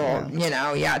after result. Yeah. You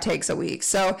know, it takes a week.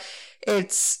 So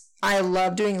I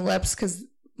love doing lips, because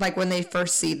like when they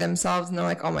first see themselves and they're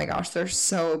like, oh my gosh, they're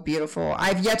so beautiful.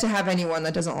 I've yet to have anyone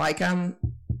that doesn't like them.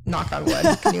 Knock on wood.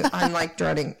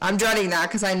 I'm dreading that,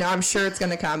 because I'm sure it's going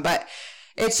to come, but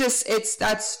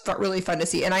that's really fun to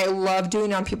see. And I love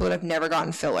doing it on people that have never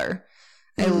gotten filler.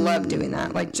 I love doing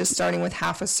that. Like, just starting with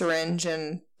half a syringe,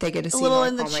 and they get to see a little like,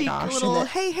 in the oh my cheek, gosh, a little,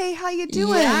 hey, how you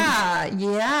doing?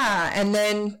 Yeah. And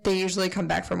then they usually come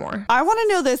back for more. I want to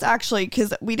know this, actually,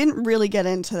 because we didn't really get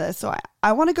into this. So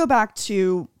I want to go back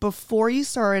to before you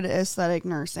started aesthetic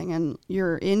nursing, and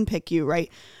you're in PICU,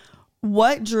 right?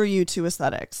 What drew you to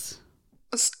aesthetics?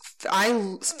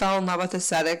 I fell in love with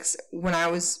aesthetics when I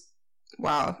was,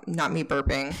 wow, not me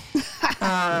burping.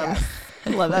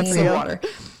 Love that for some you. Water.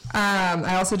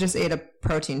 I also just ate a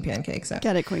protein pancake. So.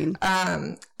 Get it, queen.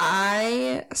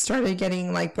 I started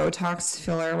getting like Botox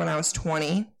filler when I was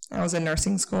 20. I was in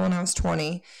nursing school when I was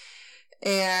 20.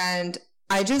 And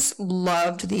I just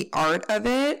loved the art of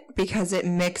it, because it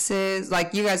mixes,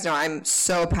 like, you guys know I'm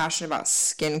so passionate about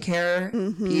skincare,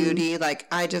 beauty. Like,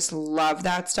 I just love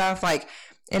that stuff. Like,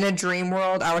 in a dream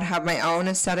world, I would have my own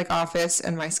aesthetic office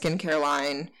and my skincare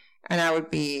line, and I would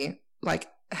be like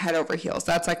head over heels.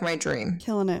 That's like my dream.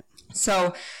 Killing it.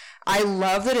 So I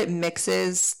love that it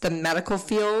mixes the medical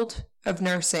field of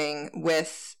nursing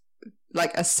with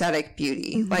like aesthetic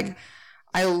beauty. Like,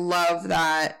 I love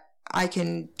that I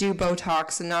can do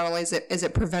Botox, and not only is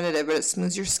it preventative, but it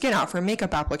smooths your skin out for a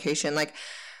makeup application. Like,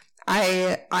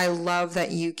 I love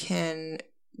that you can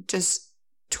just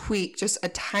tweak just a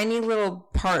tiny little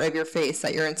part of your face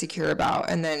that you're insecure about,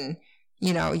 and then,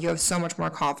 you know, you have so much more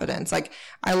confidence. Like,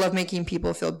 I love making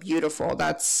people feel beautiful.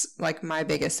 That's like my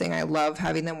biggest thing. I love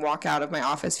having them walk out of my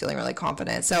office feeling really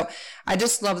confident. So I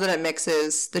just love that it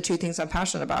mixes the two things I'm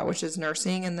passionate about, which is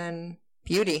nursing and then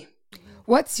beauty.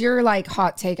 What's your like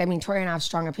hot take? I mean, Tori and I have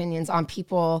strong opinions on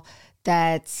people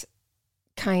that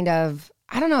kind of,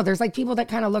 I don't know, there's like people that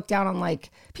kind of look down on like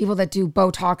people that do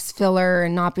Botox filler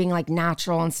and not being like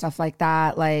natural and stuff like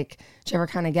that. Like, do you ever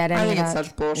kind of get any I think of it's that?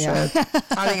 such bullshit. Yeah.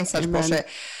 I think it's such bullshit.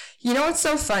 You know what's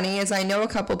so funny is I know a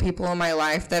couple people in my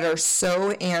life that are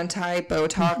so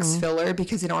anti-Botox filler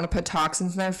because they don't want to put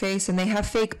toxins in their face, and they have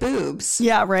fake boobs.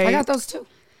 Yeah, right. I got those too.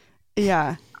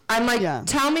 Yeah. I'm like,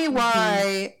 tell me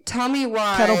why.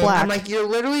 Kettle black. I'm like, you're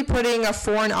literally putting a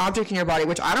foreign object in your body,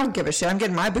 which I don't give a shit. I'm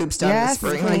getting my boobs done this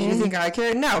spring. Like, you think I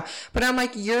care? No. But I'm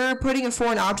like, you're putting a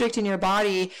foreign object in your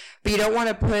body, but you don't want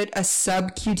to put a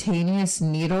subcutaneous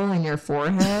needle in your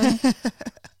forehead.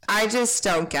 I just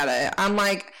don't get it. I'm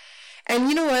like, and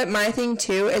you know what? My thing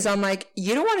too is I'm like,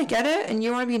 you don't want to get it and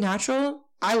you want to be natural.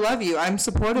 I love you. I'm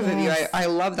supportive of you. I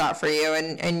love that for you.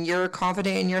 And you're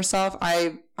confident in yourself.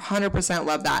 I 100%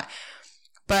 love that.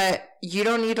 But you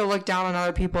don't need to look down on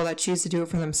other people that choose to do it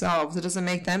for themselves. It doesn't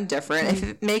make them different. If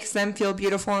it makes them feel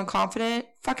beautiful and confident,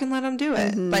 fucking let them do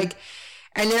it. Like,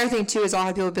 and the other thing too is I'll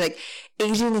have people be like,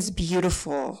 aging is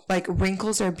beautiful. Like,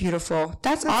 wrinkles are beautiful.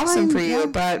 That's awesome for you.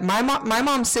 But my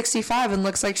mom's 65 and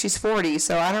looks like she's 40.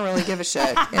 So I don't really give a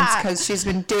shit. It's because she's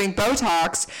been doing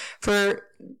Botox for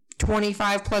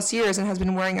 25 plus years and has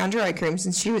been wearing under eye cream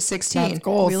since she was 16. That's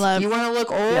goals. You want to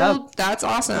look old? Yep. That's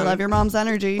awesome. I love your mom's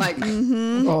energy. Like,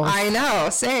 I know,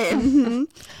 same.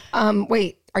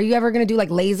 Wait, are you ever going to do like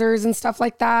lasers and stuff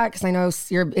like that? Because I know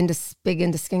you're big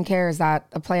into skincare. Is that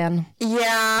a plan?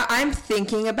 Yeah, I'm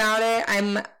thinking about it.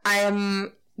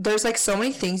 I'm there's like so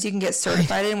many things you can get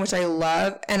certified in, which I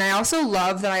love. And I also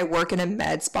love that I work in a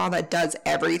med spa that does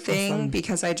everything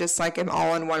because I just like am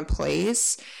all in one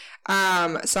place.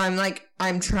 So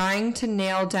I'm trying to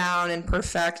nail down and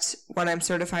perfect what I'm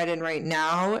certified in right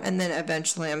now. And then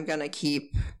eventually I'm going to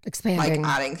keep expanding,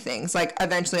 like adding things. Like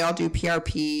eventually I'll do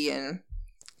PRP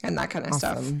and that kind of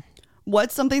stuff.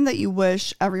 What's something that you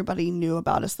wish everybody knew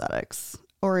about aesthetics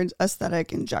or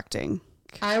aesthetic injecting?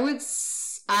 I would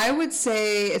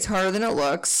say it's harder than it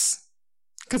looks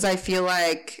because I feel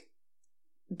like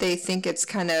they think it's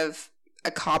kind of a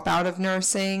cop out of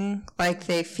nursing. Like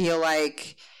they feel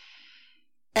like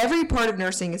every part of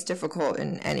nursing is difficult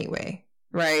in any way,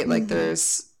 right? Like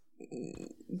there's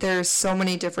so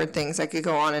many different things I could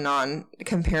go on and on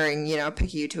comparing,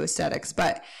 PICU to aesthetics,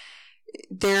 but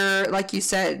they're, like you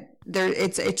said,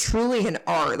 it's truly an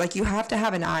art. Like you have to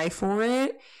have an eye for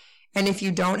it. And if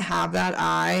you don't have that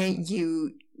eye,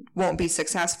 you won't be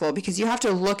successful because you have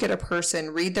to look at a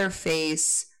person, read their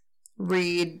face,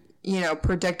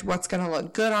 predict what's going to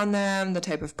look good on them, the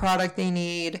type of product they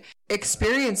need.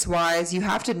 Experience-wise, you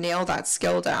have to nail that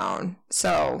skill down.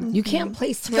 So you can't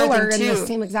place filler in the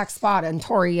same exact spot in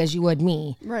Tori as you would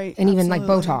me. Right. And even like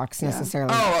Botox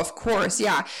necessarily. Oh, of course.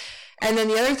 Yeah. And then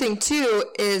the other thing too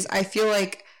is I feel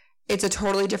like it's a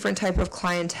totally different type of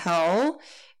clientele.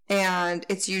 And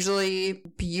it's usually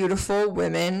beautiful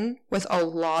women with a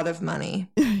lot of money.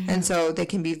 And so they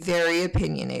can be very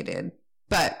opinionated.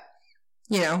 But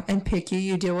and PICU,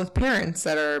 you deal with parents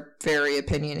that are very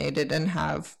opinionated and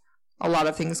have a lot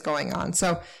of things going on.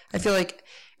 So I feel like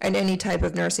in any type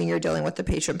of nursing, you're dealing with the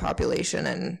patient population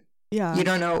and you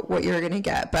don't know what you're going to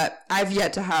get. But I've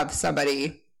yet to have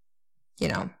somebody,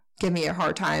 give me a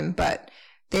hard time. But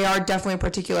they are definitely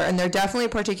particular. And they're definitely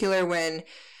particular when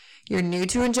you're new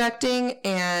to injecting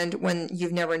and when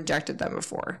you've never injected them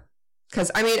before. Because,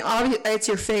 obviously, it's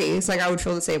your face. Like, I would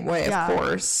feel the same way, of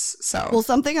course. So, well,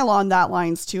 something along that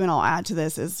lines, too, and I'll add to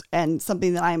this, and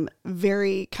something that I'm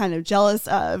very kind of jealous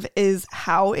of, is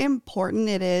how important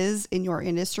it is in your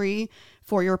industry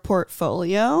for your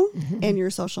portfolio and your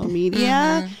social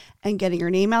media and getting your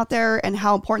name out there and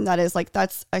how important that is. Like,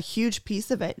 that's a huge piece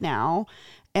of it now.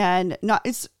 And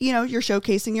it's, you're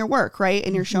showcasing your work, right?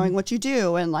 And you're showing what you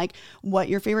do and like what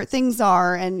your favorite things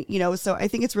are. And, so I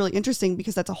think it's really interesting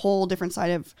because that's a whole different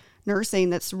side of nursing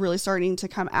that's really starting to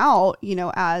come out,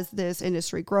 as this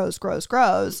industry grows.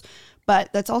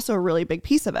 But that's also a really big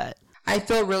piece of it. I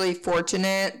feel really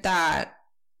fortunate that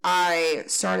I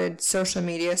started social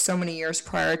media so many years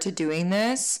prior to doing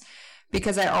this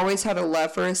because I always had a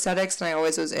love for aesthetics and I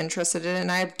always was interested in it.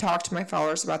 And I've talked to my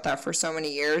followers about that for so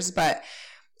many years, but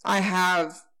I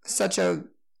have such a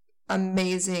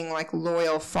amazing, like,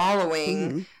 loyal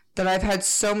following that I've had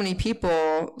so many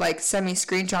people, like, send me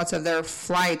screenshots of their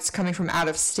flights coming from out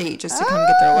of state just to come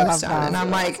get their looks done. And I'm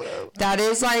like, that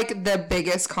is, like, the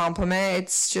biggest compliment.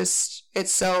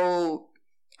 It's so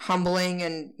humbling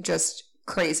and just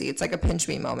crazy. It's like a pinch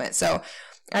me moment. So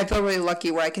I feel really lucky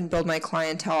where I can build my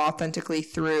clientele authentically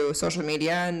through social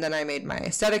media. And then I made my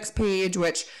aesthetics page,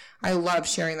 which I love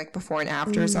sharing like before and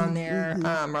afters on there,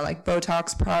 or like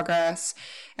Botox progress.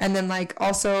 And then like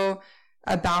also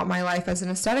about my life as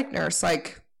an aesthetic nurse,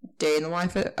 like day in the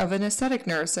life of an aesthetic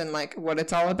nurse and like what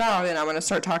it's all about. And I'm going to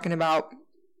start talking about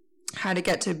how to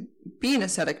get to be an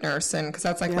aesthetic nurse. And cause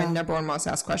that's like my number one most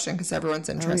asked question because everyone's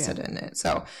interested in it.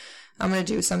 So I'm going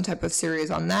to do some type of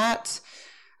series on that.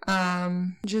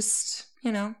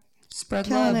 Spread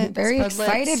Killing love. it. Very Spread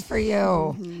excited lips. for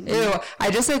you. Ew, I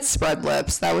just said spread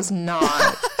lips. That was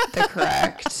not the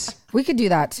correct. We could do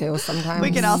that too sometimes.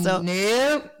 We can also.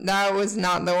 Nope, that was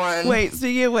not the one. Wait,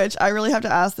 speaking of which, I really have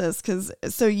to ask this because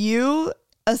so you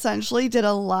essentially did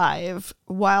a live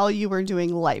while you were doing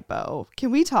lipo.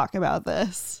 Can we talk about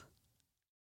this?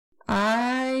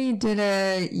 I did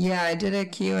a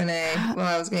Q&A while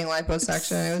I was getting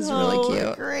liposuction. It was So really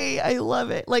cute. Great. I love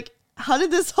it. Like, how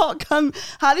did this all come?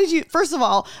 How did you, first of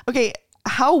all, okay,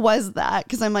 how was that?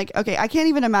 Because I'm like, okay, I can't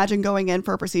even imagine going in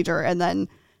for a procedure and then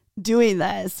doing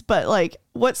this, but like,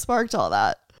 what sparked all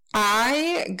that?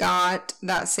 I got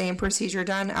that same procedure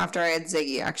done after I had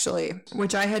Ziggy, actually,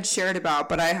 which I had shared about,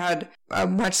 but I had a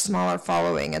much smaller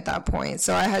following at that point.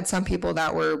 So I had some people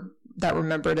that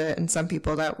remembered it and some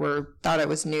people that thought it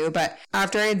was new. But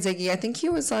after I had Ziggy, I think he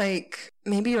was like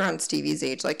maybe around Stevie's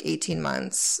age, like 18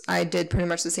 months. I did pretty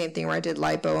much the same thing where I did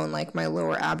lipo in like my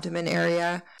lower abdomen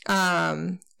area.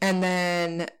 And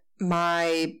then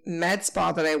my med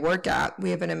spa that I work at,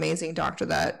 we have an amazing doctor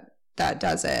that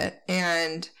does it.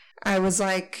 And I was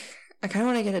like, I kind of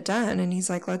want to get it done. And he's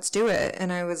like, let's do it.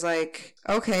 And I was like,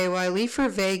 okay, well, I leave for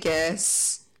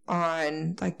Vegas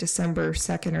on like December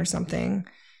 2nd or something.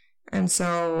 And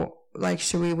so like,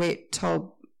 should we wait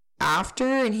till after?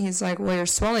 And he's like, well, your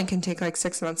swelling can take like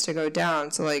 6 months to go down.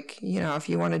 So like, you know, if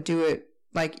you want to do it,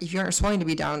 like if you want your swelling to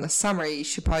be down in the summer, you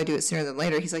should probably do it sooner than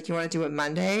later. He's like, you want to do it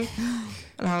Monday?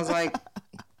 And I was like,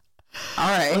 all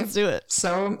right, Let's do it.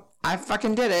 So I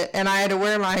fucking did it. And I had to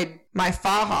wear my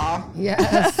faja.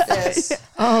 Yes. This.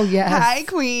 Oh, yes. Hi,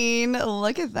 Queen.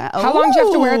 Look at that. How long do you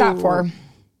have to wear that for?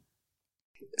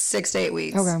 6 to 8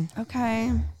 weeks.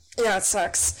 Okay. Yeah, it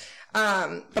sucks.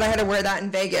 But I had to wear that in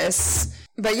Vegas.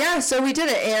 But yeah, so we did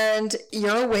it. And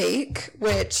you're awake,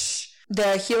 which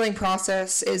the healing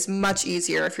process is much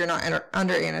easier if you're not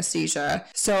under anesthesia.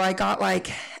 So I got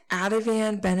like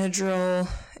Ativan, Benadryl,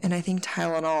 and I think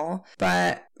Tylenol.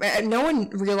 But no one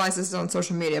realizes it on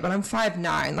social media, but I'm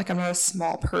 5'9". Like, I'm not a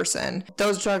small person.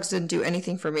 Those drugs didn't do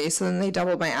anything for me. So then they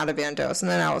doubled my Ativan dose, and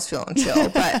then I was feeling chill.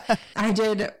 But I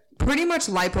did pretty much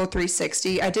lipo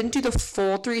 360. I didn't do the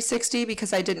full 360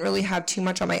 because I didn't really have too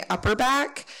much on my upper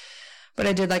back. But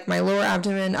I did like my lower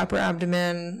abdomen, upper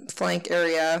abdomen, flank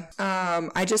area.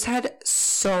 I just had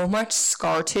so much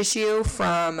scar tissue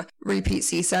from repeat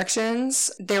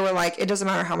C-sections. They were like, it doesn't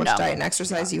matter how much diet and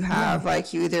exercise you have.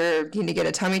 Like, you either need to get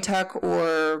a tummy tuck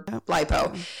or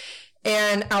lipo.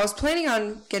 And I was planning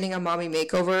on getting a mommy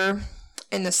makeover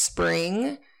in the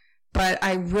spring. But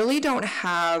I really don't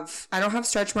have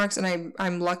stretch marks, and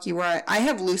I'm lucky where I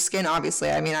have loose skin, obviously.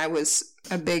 I mean, I was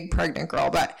a big pregnant girl,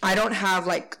 but I don't have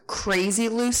like crazy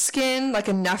loose skin, like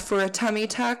enough for a tummy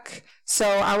tuck. So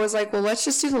I was like, well, let's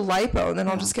just do the lipo, and then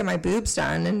I'll just get my boobs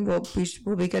done, and we'll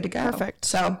be good to go. Perfect.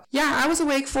 So yeah, I was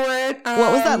awake for it.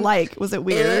 What was that like? Was it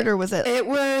weird or was it? It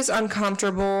was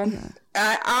uncomfortable.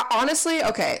 I honestly,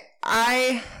 okay.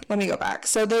 Let me go back.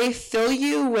 So they fill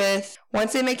you with,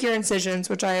 once they make your incisions,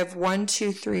 which I have 1,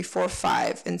 2, 3, 4,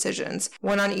 5 incisions,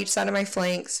 one on each side of my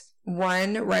flanks,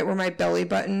 one right where my belly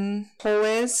button hole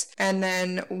is, and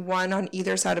then one on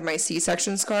either side of my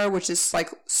C-section scar, which is like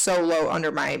so low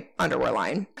under my underwear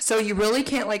line. So you really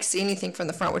can't like see anything from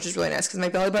the front, which is really nice because my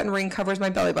belly button ring covers my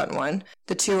belly button one.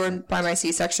 The 2 are by my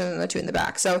C-section and the 2 in the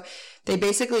back. So they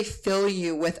basically fill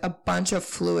you with a bunch of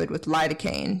fluid with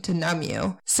lidocaine to numb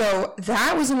you. So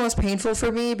that was the most painful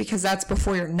for me because that's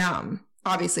before you're numb.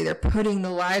 Obviously, they're putting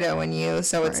the lido in you,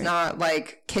 so it's not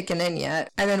like kicking in yet.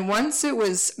 And then once I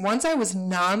was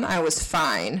numb, I was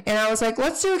fine. And I was like,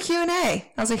 let's do a Q&A.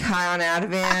 I was like high on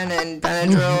Ativan and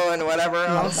Benadryl and whatever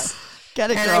else.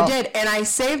 Get it, and girl. I did, and I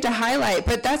saved a highlight.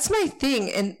 But that's my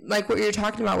thing, and like what you're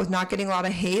talking about with not getting a lot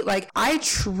of hate, like I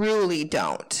truly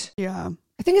don't. Yeah.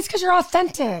 I think it's because you're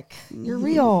authentic. You're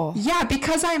real. Yeah,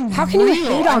 because I'm How can real. you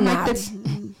hate on I'm that?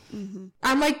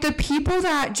 I'm like the people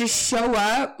that just show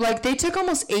up, like they took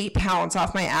almost 8 pounds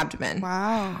off my abdomen.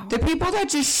 Wow. The people that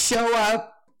just show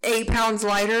up 8 pounds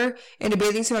lighter in a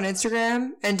bathing suit on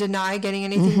Instagram and deny getting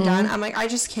anything done. I'm like, I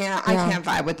just can't, I can't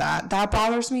vibe with that. That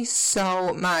bothers me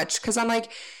so much. Cause I'm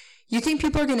like, you think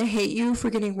people are going to hate you for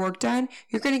getting work done?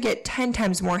 You're going to get 10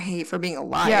 times more hate for being a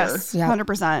liar. Yes,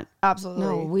 100%. Absolutely.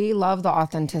 No, we love the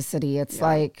authenticity. It's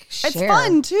like, It's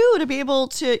fun too to be able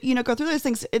to, go through those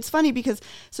things. It's funny because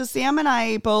so Sam and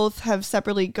I both have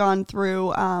separately gone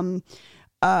through,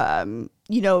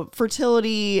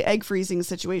 fertility, egg freezing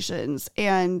situations.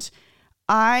 And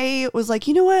I was like,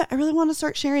 you know what? I really want to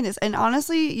start sharing this. And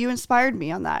honestly, you inspired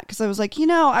me on that because I was like,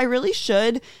 I really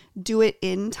should do it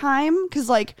in time because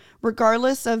like,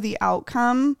 regardless of the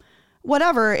outcome,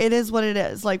 whatever, it is what it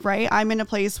is. Like, right. I'm in a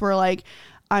place where like,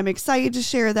 I'm excited to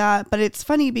share that. But it's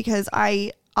funny because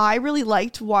I really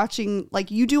liked watching,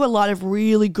 like, you do a lot of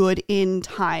really good in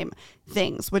time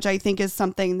things, which I think is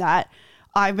something that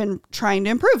I've been trying to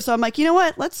improve. So I'm like, you know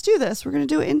what? Let's do this. We're going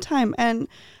to do it in time. And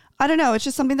I don't know. It's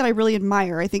just something that I really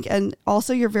admire, I think. And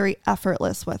also you're very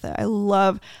effortless with it. I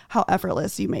love how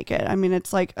effortless you make it. I mean,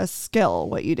 it's like a skill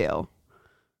what you do.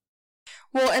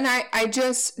 Well, and I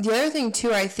just, the other thing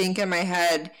too, I think in my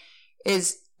head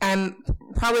is I'm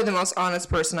probably the most honest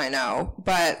person I know,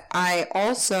 but I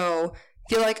also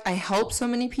feel like I help so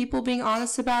many people being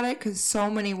honest about it, because so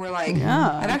many were like,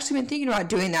 I've actually been thinking about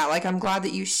doing that. Like, I'm glad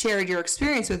that you shared your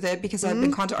experience with it, because I've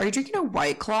been are you drinking a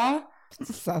White Claw?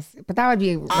 But that would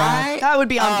be that would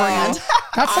be on brand.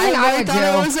 That's something I would do.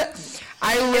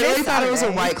 I literally thought it was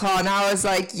a White Claw, and I was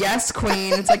like, yes,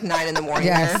 queen. It's like 9 a.m.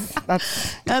 Yes, there.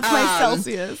 That's my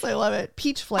Celsius. I love it.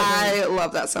 Peach flavor. I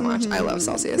love that so much. I love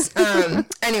Celsius.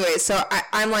 Anyway, so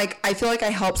I'm like, I feel like I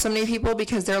help so many people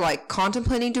because they're like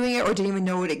contemplating doing it or didn't even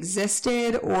know it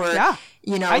existed, or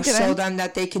you know, show them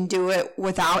that they can do it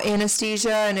without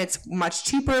anesthesia and it's much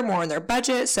cheaper, more in their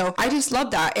budget. So I just love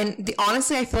that. And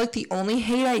honestly, I feel like the only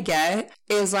hate I get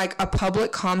is like a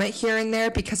public comment here and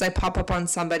there because I pop up on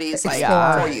somebody's like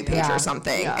For You page or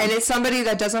something. Yeah. And it's somebody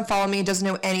that doesn't follow me, doesn't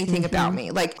know anything about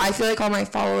me. Like, I feel like all my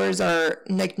followers are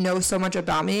like know so much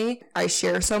about me. I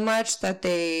share so much that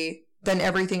then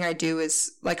everything I do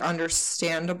is like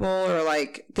understandable, or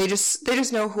like they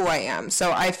just know who I am.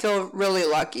 So I feel really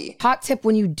lucky. Hot tip: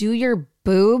 when you do your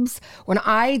boobs, when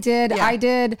I did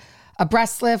a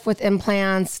breast lift with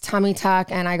implants, tummy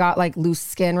tuck, and I got like loose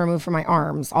skin removed from my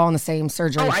arms, all in the same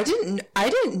surgery. Oh, I didn't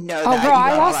know that. Oh, girl,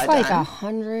 I lost like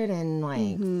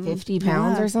 150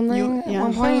 pounds or something at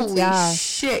one point. Holy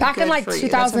shit! Back in like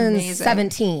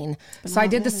 2017. So I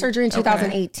did the surgery in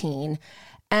 2018.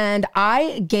 And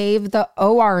I gave the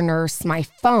OR nurse my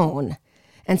phone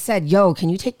and said, yo, can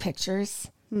you take pictures?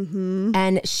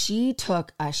 And she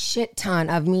took a shit ton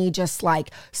of me just like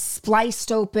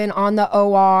spliced open on the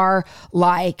OR,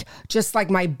 like just like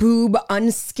my boob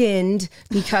unskinned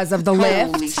because of the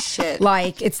lift. Holy shit.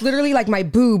 Like, it's literally like my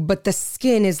boob, but the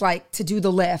skin is like to do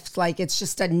the lift. Like, it's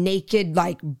just a naked,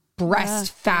 like,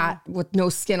 breast fat with no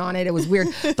skin on it. It was weird.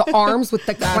 The arms with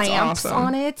the clamps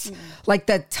on it, like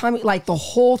the tummy, like the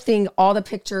whole thing, all the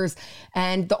pictures.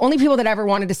 And the only people that ever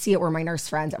wanted to see it were my nurse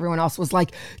friends. Everyone else was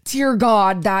like, dear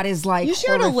God, that is like You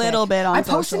shared horrific. A little bit on I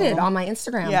posted it on my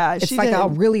Instagram. Yeah, it's like a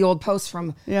really old post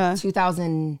from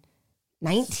 2019.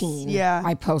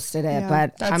 I posted it,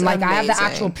 but that's I'm like, amazing. I have the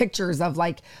actual pictures of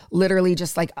like literally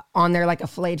just like on there like a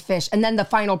filleted fish, and then the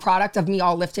final product of me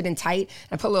all lifted and tight.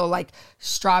 And I put a little like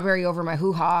strawberry over my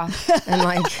hoo-ha and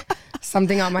like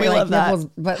something on my like nipples,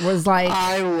 but was like,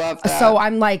 I love that. So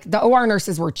I'm like, the OR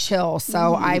nurses were chill,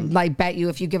 so I like bet you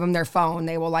if you give them their phone,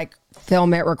 they will like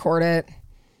film it, record it.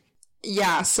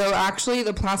 Yeah, so actually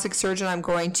the plastic surgeon I'm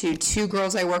going to, 2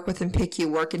 girls I work with in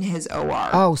PICU work in his OR.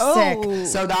 Oh, sick.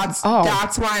 So that's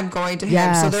why I'm going to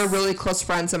him. So they're really close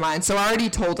friends of mine. So I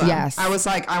already told them. I was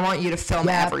like, I want you to film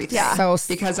everything. So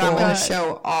because I'm going to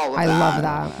show all of that. I love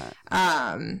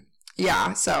that.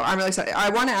 Yeah, so I'm really excited.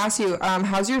 I want to ask you,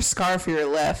 how's your scar for your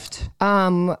lift?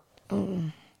 Can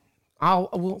we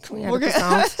edit this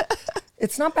out?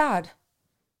 It's not bad.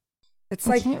 It's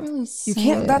like can't really see you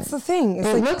can't. It. That's the thing. It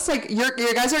like, looks like you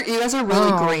guys are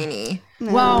really grainy.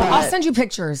 Well, I'll send you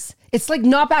pictures. It's like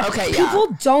not bad. Okay,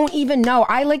 people don't even know.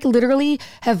 I like literally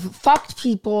have fucked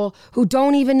people who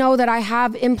don't even know that I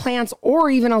have implants or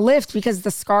even a lift because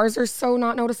the scars are so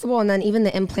not noticeable, and then even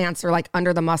the implants are like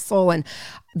under the muscle and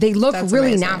they look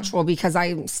really natural because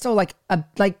I'm still like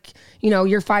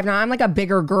you're 5'9". I'm like a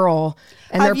bigger girl.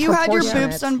 And have you had your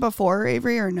boobs done before,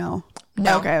 Avery, or no?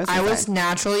 No, okay, I was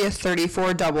naturally a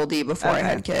 34 double D before I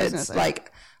had kids.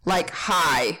 Like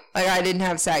high. Like I didn't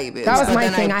have saggy boobs. That was my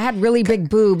thing. I had really big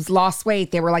boobs, lost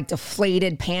weight. They were like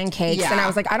deflated pancakes. And I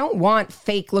was like, I don't want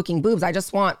fake looking boobs. I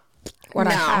just want what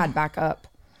I had back up.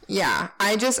 Yeah.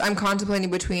 I'm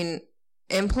contemplating between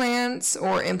implants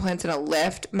or implants and a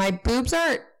lift. My boobs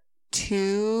aren't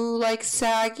too like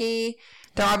saggy.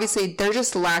 They're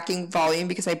just lacking volume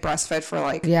because I breastfed for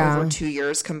like over 2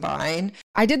 years combined.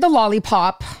 I did the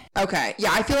lollipop. Okay.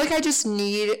 Yeah. I feel like I just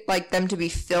need like them to be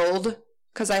filled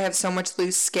because I have so much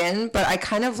loose skin, but I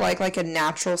kind of like a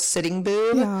natural sitting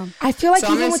boob. Yeah. I feel like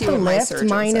even with the lift,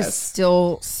 mine is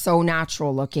still so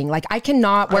natural looking. Like I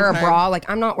cannot wear a bra. Like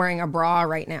I'm not wearing a bra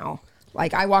right now.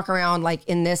 Like I walk around like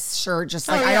in this shirt, just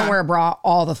like I don't wear a bra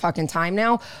all the fucking time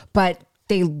now, but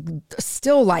they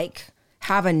still like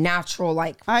have a natural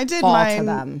like I did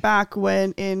mine back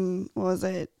when in, what was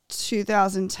it,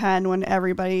 2010 when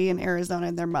everybody in Arizona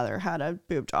and their mother had a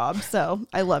boob job. So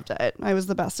I loved it. It was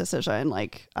the best decision.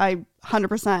 Like I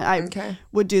 100%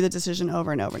 would do the decision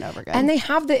over and over and over again. And they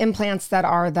have the implants that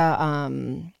are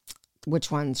the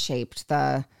which one's shaped?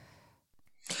 The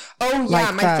my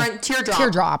front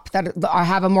teardrop that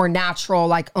have a more natural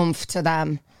like oomph to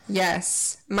them.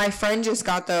 Yes. My friend just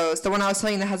got those. The one I was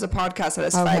telling you that has a podcast that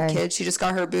has 5 kids. She just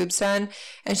got her boobs done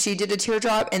and she did a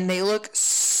teardrop and they look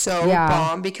so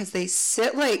bomb because they just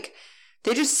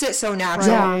sit so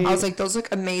natural. Right. I was like, those look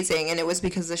amazing. And it was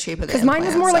because of the shape of the implant. Because mine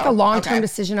is more like a long-term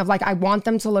decision of like, I want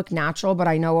them to look natural, but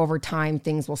I know over time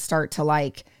things will start to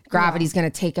like, gravity's going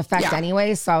to take effect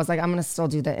anyway. So I was like, I'm going to still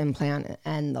do the implant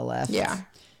and the lift. Yeah.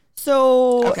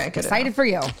 So excited for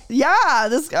you. Yeah,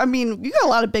 you got a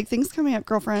lot of big things coming up,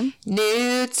 girlfriend. New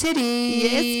titties.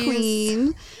 Yes,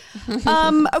 queen.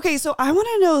 Okay, so I want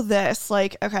to know this.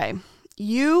 Like, okay,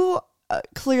 you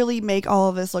clearly make all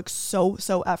of this look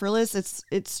so effortless.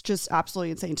 It's just absolutely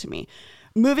insane to me.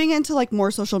 Moving into like more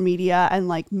social media and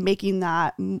like making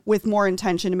that with more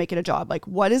intention to make it a job. Like,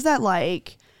 what is that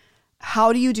like?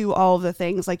 How do you do all of the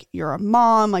things? Like, you're a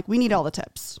mom. Like, we need all the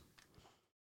tips.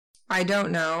 I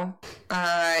don't know.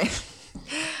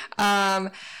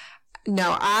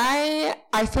 No, I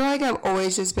feel like I've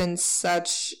always just been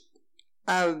such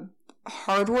a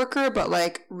hard worker, but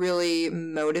like really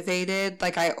motivated.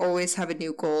 Like I always have a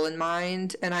new goal in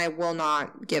mind and I will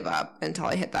not give up until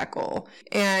I hit that goal.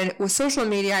 And with social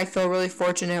media, I feel really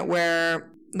fortunate where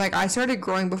like I started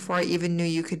growing before I even knew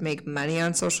you could make money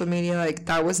on social media. Like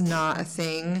that was not a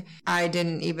thing. I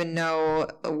didn't even know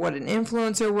what an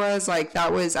influencer was. Like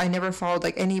I never followed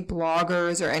like any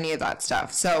bloggers or any of that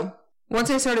stuff. So once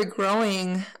I started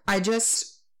growing,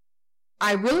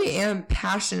 I really am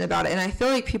passionate about it. And I feel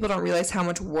like people don't realize how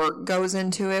much work goes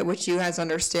into it, which you guys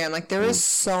understand. Like there is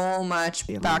so much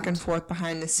back and forth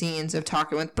behind the scenes of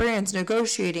talking with brands,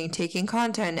 negotiating, taking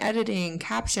content, editing,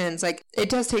 captions. Like it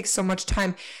does take so much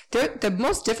time. The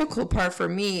most difficult part for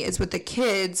me is with the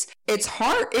kids. It's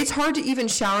hard to even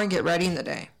shower and get ready in the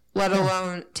day, let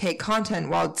alone take content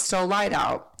while it's still light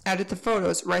out. Edit the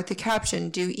photos, write the caption,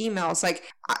 do emails, like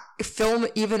film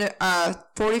even a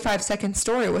 45-second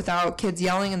story without kids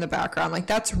yelling in the background. Like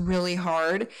that's really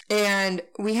hard. And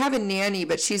we have a nanny,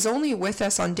 but she's only with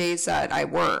us on days that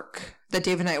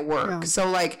Dave and I work. Yeah. So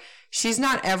like she's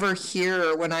not ever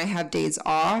here when I have days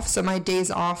off. So my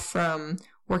days off from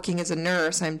working as a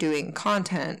nurse, I'm doing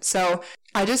content. So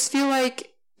I just feel like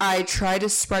I try to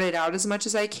spread it out as much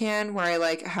as I can, where I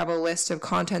like have a list of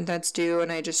content that's due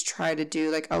and I just try to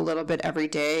do like a little bit every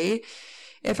day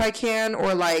if I can.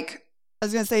 Or like, I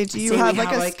was going to say, do you have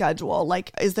like a schedule? Like,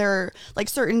 is there like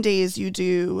certain days you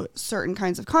do certain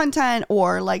kinds of content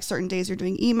or like certain days you're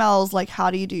doing emails? Like, how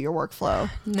do you do your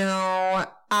workflow? No,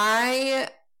 I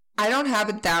don't have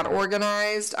it that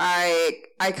organized. I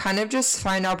kind of just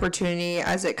find opportunity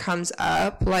as it comes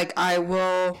up. Like I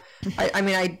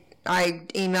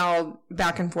email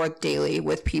back and forth daily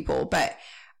with people, but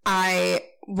I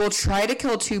will try to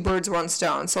kill 2 birds, 1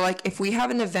 stone. So like if we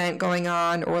have an event going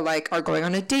on or like are going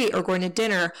on a date or going to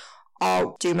dinner,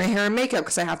 I'll do my hair and makeup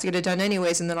because I have to get it done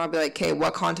anyways. And then I'll be like, okay,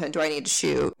 what content do I need to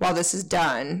shoot while this is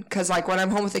done? Because like when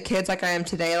I'm home with the kids like I am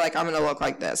today, like I'm going to look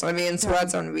like this. I'm going to be in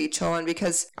sweats, I'm going to be chilling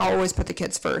because I'll always put the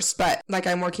kids first. But like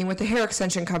I'm working with a hair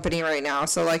extension company right now.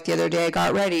 So like the other day I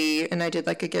got ready and I did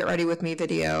like a get ready with me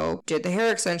video, did the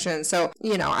hair extension. So,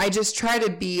 I just try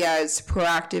to be as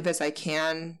proactive as I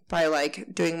can by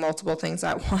like doing multiple things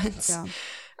at once.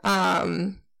 Yeah.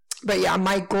 But yeah,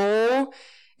 my goal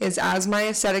is as my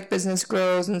aesthetic business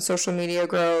grows and social media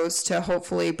grows to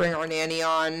hopefully bring our nanny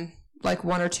on like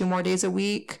 1 or 2 more days a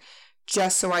week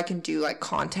just so I can do like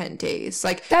content days.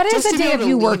 Like that is a day of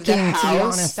you working, to be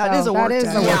honest. That is a work day.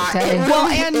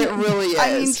 It really is.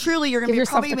 I mean, truly, you're going to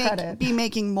probably be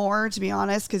making more, to be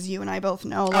honest, because you and I both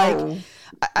know, like,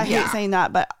 I hate saying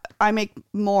that, but I make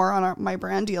more on my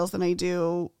brand deals than I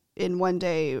do in one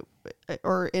day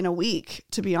or in a week,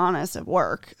 to be honest, at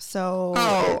work. So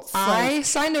I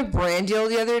signed a brand deal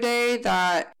the other day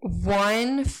that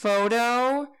one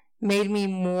photo made me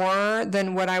more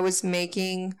than what I was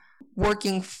making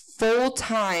working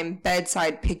full-time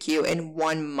bedside PICU in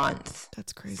 1 month.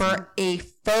 That's crazy. For a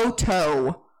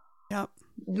photo. Yep.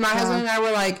 My husband and I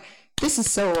were like, this is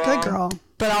so wrong. Good girl.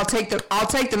 But I'll take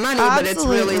the money, Absolutely. But it's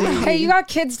really like, hey, you got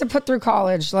kids to put through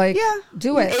college. Like,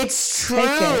 do it. It's true.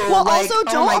 Well, like, also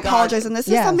don't apologize. And this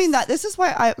is something this is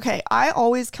why I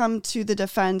always come to the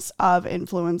defense of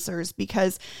influencers,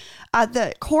 because at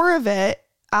the core of it,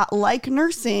 like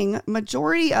nursing,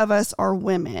 majority of us are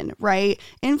women, right?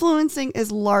 Influencing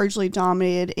is largely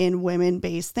dominated in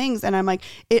women-based things. And I'm like,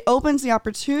 it opens the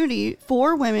opportunity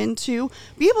for women to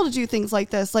be able to do things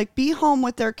like this, like be home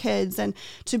with their kids and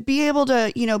to be able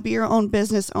to, you know, be your own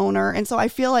business owner. And so I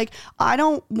feel like I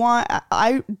don't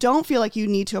feel like you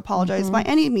need to apologize by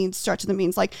any means, stretch of the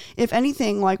means. Like, if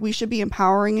anything, like, we should be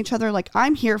empowering each other. Like,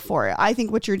 I'm here for it. I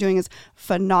think what you're doing is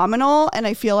phenomenal. And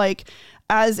I feel like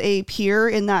as a peer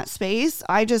in that space,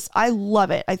 I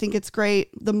love it. I think it's great.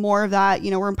 The more of that, you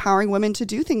know, we're empowering women to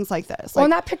do things like this. Well,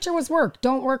 and that picture was work.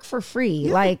 Don't work for free.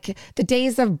 Yeah. Like, the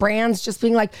days of brands just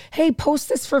being like, hey, post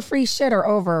this for free shit are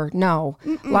over. No.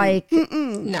 Like,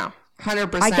 no,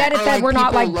 100%. I get it that like we're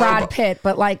not like Brad Pitt,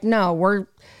 but like, no, we're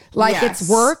like, it's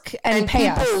work and pay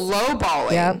us. People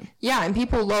lowballing. Yep. Yeah. And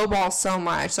people lowball so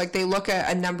much. Like, they look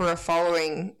at a number of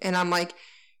following and I'm like,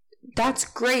 that's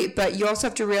great, but you also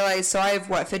have to realize, so I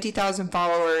have 50,000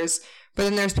 followers, but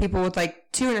then there's people with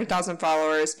like 200,000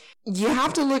 followers. You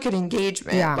have to look at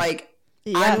engagement. Yeah. Like,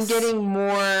 I'm getting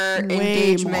more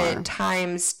engagement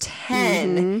times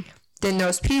 10 than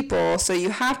those people. So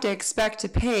you have to expect to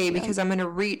pay because I'm going to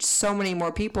reach so many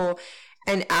more people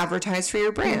and advertise for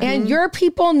your brand. And your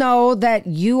people know that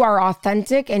you are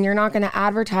authentic and you're not going to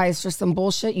advertise for some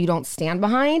bullshit you don't stand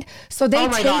behind. So they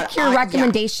take your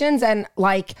recommendations and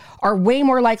like are way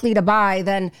more likely to buy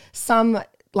than some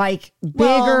like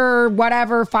bigger,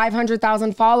 whatever,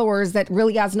 500,000 followers that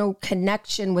really has no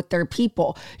connection with their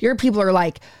people. Your people are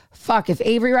like, fuck, if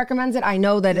Avery recommends it, I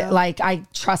know that it, like, I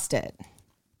trust it.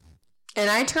 And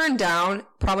I turned down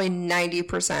probably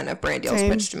 90% of brand deals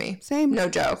pitched to me. Same. No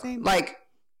joke. Same. Like,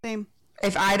 same.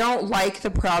 If I don't like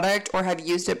the product or have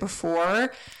used it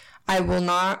before, I will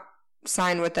not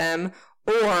sign with them,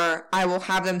 or I will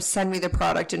have them send me the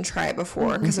product and try it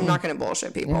before because I'm not going to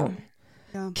bullshit people.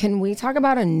 Yeah. Can we talk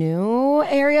about a new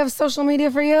area of social media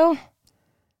for you?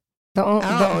 The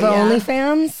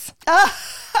OnlyFans?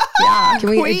 Yeah. Can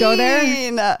we go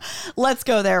there? Let's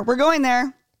go there. We're going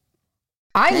there.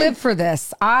 I live for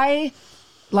this. I'm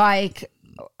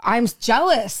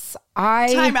jealous.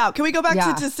 Time out. Can we go back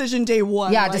to decision day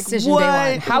one? Yeah, like, decision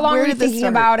day one. How long were you thinking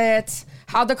about it?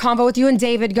 How'd the convo with you and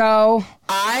David go?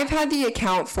 I've had the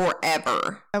account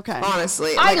forever. Okay.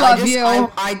 Honestly. I love you.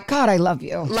 God, I love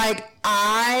you. Like,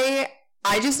 I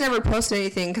just never posted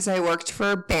anything because I worked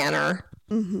for Banner.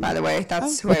 By the way,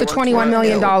 that's who with the $21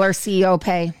 million CEO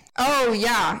pay. Oh,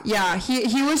 yeah. Yeah.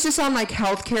 He was just on like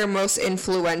healthcare most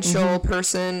influential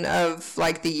person of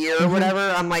like the year or whatever.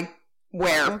 I'm like,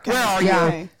 where are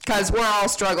you? Because we're all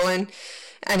struggling.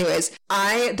 Anyways,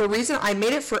 the reason I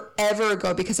made it forever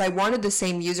ago because I wanted the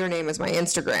same username as my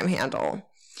Instagram handle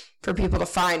for people to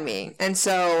find me. And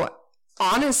so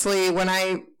honestly, when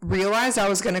I realized I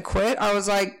was going to quit, I was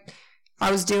like, I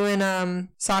was doing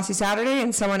Saucy Saturday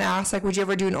and someone asked, like, would you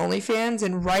ever do an OnlyFans?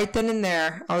 And right then and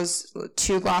there, I was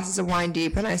 2 glasses of wine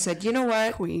deep. And I said, you know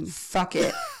what? Queen. Fuck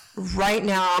it. Right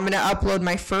now, I'm going to upload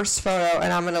my first photo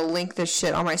and I'm going to link this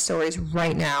shit on my stories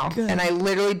right now. Good. And I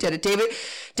literally did it. David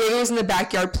was in the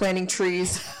backyard planting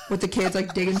trees with the kids,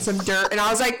 like digging some dirt. And I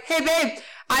was like, hey, babe,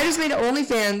 I just made an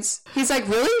OnlyFans. He's like,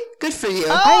 really? Good for you.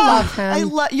 Oh, I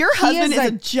love him. Your husband is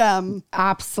a gem.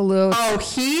 Absolute. Oh,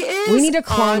 he is. We need to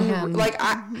clone him. Like,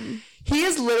 he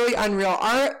is literally unreal.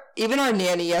 Even our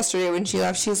nanny yesterday when she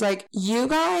left, she's like, you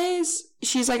guys,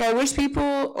 she's like, I wish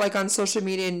people like on social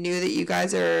media knew that you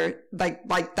guys are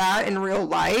like that in real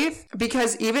life.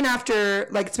 Because even after,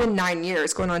 like, it's been 9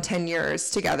 years, going on 10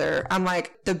 years together, I'm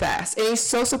like the best. And he's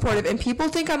so supportive. And people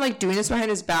think I'm like doing this behind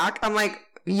his back. I'm like,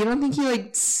 you don't think he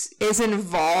like is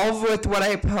involved with what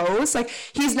I post? Like,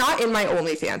 he's not in my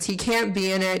OnlyFans. He can't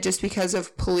be in it just because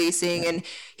of policing, and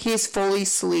he's fully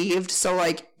sleeved. So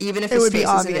like, even if his face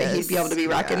is in it, he'd be able to be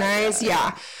recognized.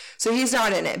 Yeah. So he's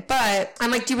not in it. But I'm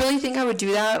like, do you really think I would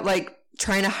do that? Like,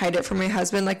 trying to hide it from my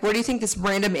husband? Like, where do you think this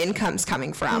random income's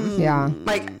coming from? Yeah.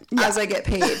 Like, as I get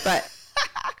paid. But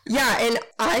yeah, and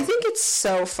I think it's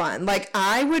so fun. Like,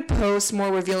 I would post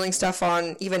more revealing stuff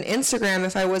on even Instagram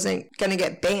if I wasn't gonna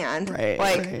get banned.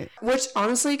 Right. Which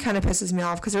honestly kind of pisses me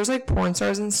off because there's like porn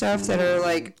stars and stuff that are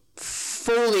like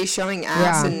fully showing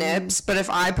ass and nips. But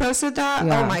if I posted that,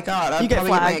 oh my God, I'd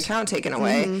probably get my account taken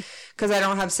away because I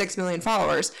don't have 6 million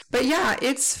followers. But yeah,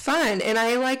 it's fun. And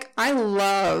I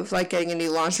love like getting a new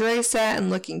lingerie set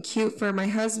and looking cute for my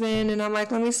husband. And I'm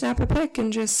like, let me snap a pic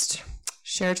and just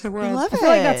share it to the world. I feel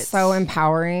like that's so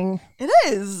empowering. It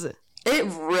is. It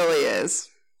really is.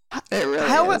 It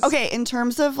really is. Okay, in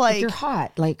terms of like... You're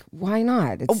hot. Like, why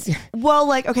not? Well,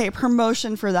 like, okay,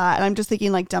 promotion for that. And I'm just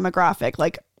thinking like demographic.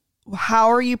 Like, how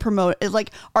are you promote?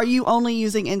 Like, are you only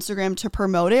using Instagram to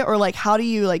promote it? Or like, how do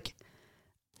you like...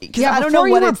 because I don't know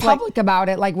what it's public about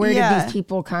it. Like, where did these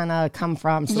people kind of come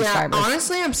from? Subscribers? Yeah,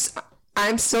 honestly,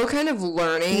 I'm still kind of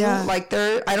learning. Yeah. Like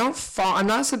I'm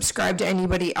not subscribed to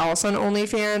anybody else on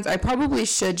OnlyFans. I probably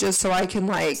should, just so I can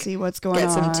like see what's going on,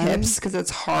 get some tips, because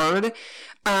it's hard.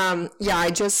 Yeah,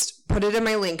 I just put it in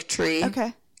my link tree.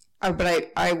 Okay.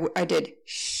 But I did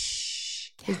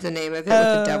is the name of it with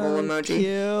the devil emoji.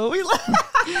 Cute.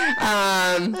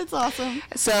 That's awesome.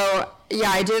 So yeah,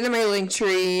 I did it in my link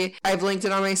tree. I've linked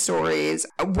it on my stories.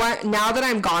 Now that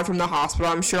I'm gone from the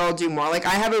hospital, I'm sure I'll do more. Like,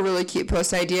 I have a really cute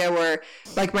post idea where,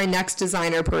 like, my next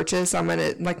designer purchase, I'm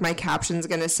gonna, like, my caption's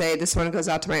gonna say, this one goes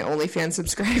out to my OnlyFans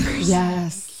subscribers.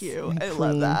 Yes. Cute. I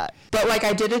love that. But like,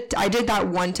 I did that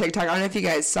one TikTok. I don't know if you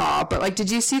guys saw, but like,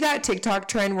 did you see that TikTok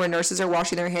trend where nurses are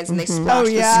washing their hands and they splash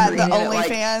the screen and OnlyFans,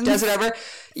 like, does whatever?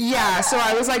 Yeah, so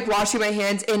I was like washing my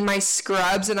hands in my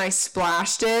scrubs and I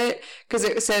splashed it because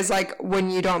it says like, when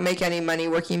you don't make any money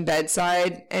working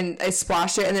bedside, and I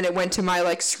splashed it and then it went to my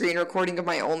like screen recording of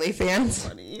my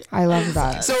OnlyFans. I love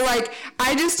that. So like,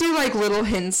 I just do like little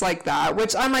hints like that,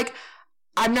 which I'm like,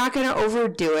 I'm not going to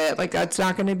overdo it. Like, that's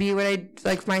not going to be what I,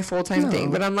 like, my full-time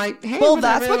thing. But I'm like, hey, well,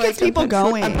 that's what gets people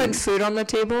going. I'm putting food on the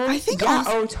table. I think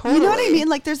totally. You know what I mean?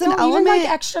 Like, there's an element. Even, like,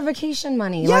 extra vacation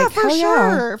money. Yeah, like, for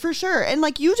sure. For sure. And,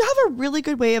 like, you have a really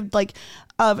good way of, like,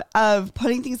 of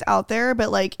putting things out there, but,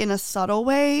 like, in a subtle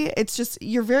way. It's just,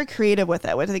 you're very creative with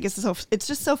it, which I think it's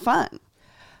just so fun.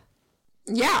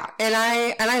 Yeah. And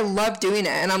I love doing it.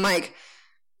 And I'm like,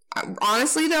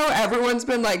 honestly, though, everyone's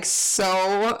been, like,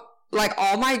 so... Like,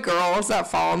 all my girls that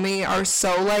follow me are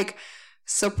so, like,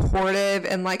 supportive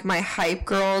and, like, my hype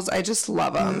girls. I just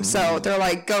love them. So they're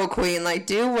like, go, queen. Like,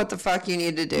 do what the fuck you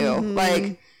need to do.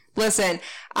 Like, listen,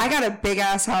 I got a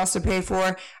big-ass house to pay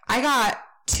for. I got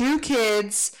 2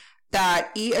 kids that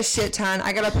eat a shit ton.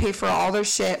 I got to pay for all their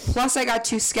shit. Plus, I got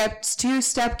 2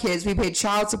 step kids we paid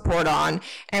child support on.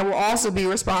 And we'll also be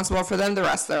responsible for them the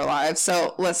rest of their lives.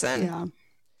 So, listen. Yeah.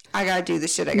 I gotta do the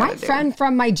shit I gotta do. My friend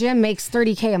from my gym makes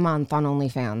 $30K a month on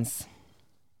OnlyFans.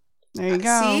 There you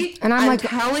go. See? And I'm like,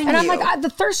 telling and you. I'm like, the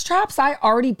thirst traps I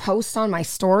already post on my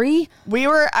story. We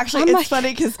were actually, it's like, funny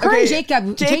because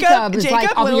Jacob is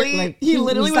like, literally, he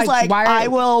literally was like, I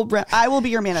will be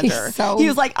your manager. He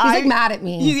was like, he's like mad at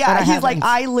me. He's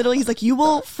like, you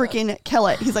will freaking kill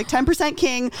it. He's like, 10%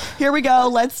 king. Here we go.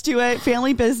 Let's do it.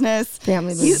 Family business.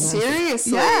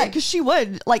 Seriously. Yeah, because she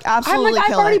would like absolutely I've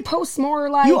kill already it. post more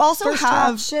like you also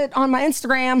have shit on my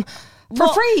Instagram. For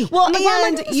free. Well,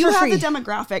 and you have the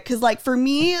demographic, because like for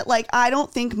me, like I don't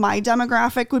think my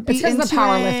demographic would be into the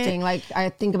powerlifting. Like I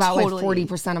think about like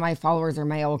 40% of my followers are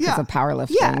male because of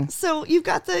powerlifting. Yeah, so you've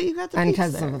got the and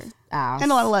because of ass.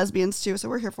 And a lot of lesbians too, so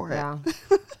we're here for it. Yeah.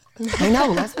 I know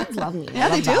lesbians love me. Yeah,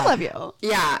 they do love you.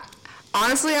 Yeah.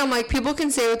 Honestly, I'm like, people can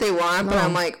say what they want, but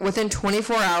I'm like, within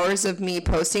 24 hours of me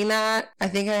posting that, I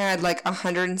think I had like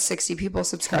 160 people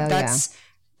subscribe. That's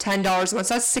 $10 a month.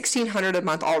 So that's $1,600 a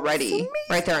month already,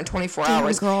 right there in 24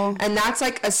 hours. Girl. And that's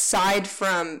like aside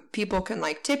from people can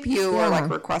like tip you or like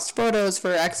request photos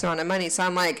for X amount of money. So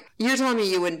I'm like, you're telling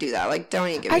me you wouldn't do that? Like, don't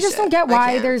even give a shit. I just don't get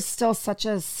why there's still such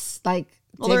a like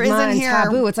stigma and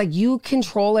taboo. It's like you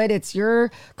control it. It's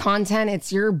your content.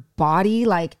 It's your body.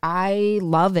 Like I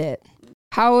love it.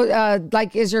 How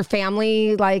like is your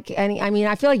family like any? I mean,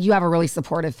 I feel like you have a really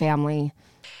supportive family.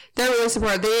 They're really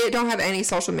supportive. They don't have any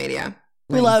social media.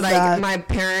 We love like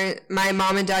that. My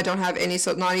mom and dad don't have any,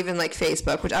 so not even like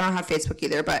Facebook, which I don't have Facebook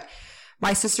either, but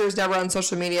my sister's never on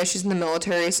social media. She's in the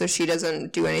military, so she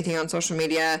doesn't do anything on social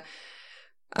media.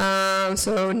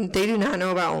 So they do not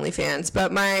know about OnlyFans,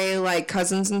 but my like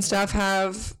cousins and stuff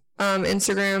have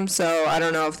Instagram, so I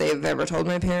don't know if they've ever told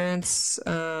my parents,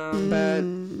 but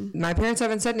my parents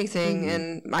haven't said anything,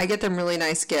 and I get them really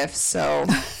nice gifts, so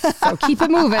keep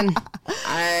it moving.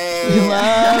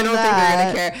 I don't think they're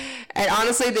gonna care. And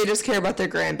honestly, they just care about their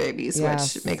grandbabies,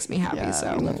 which makes me happy.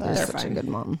 So they're such a good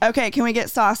mom. Okay, can we get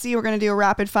saucy? We're gonna do a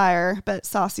rapid fire, but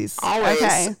saucy's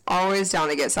always down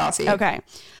to get saucy. Okay.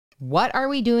 What are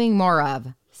we doing more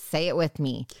of? Say it with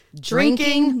me.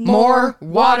 Drinking more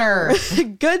water.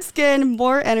 Good skin,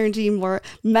 more energy, more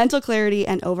mental clarity,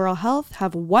 and overall health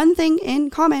have one thing in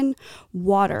common: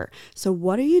 water. So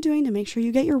what are you doing to make sure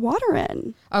you get your water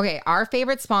in? Okay, our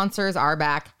favorite sponsors are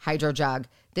back. Hydro Jug.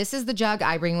 This is the jug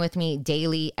I bring with me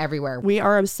daily everywhere. We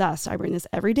are obsessed. I bring this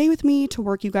every day with me to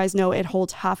work. You guys know it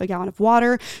holds half a gallon of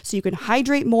water, so you can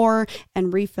hydrate more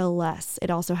and refill less. It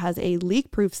also has a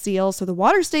leak-proof seal, so the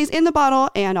water stays in the bottle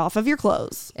and off of your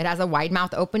clothes. It has a wide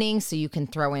mouth opening, so you can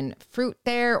throw in fruit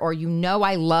there, or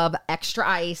I love extra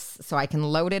ice, so I can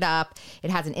load it up. It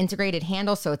has an integrated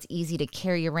handle, so it's easy to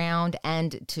carry around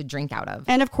and to drink out of.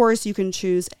 And of course, you can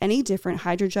choose any different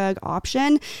Hydro Jug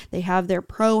option. They have their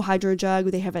Pro Hydro Jug.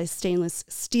 They have a stainless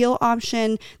steel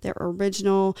option, their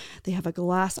original. They have a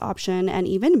glass option, and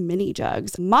even mini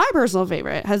jugs. My personal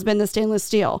favorite has been the stainless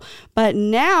steel, but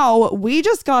now we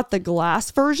just got the glass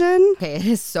version. Okay, it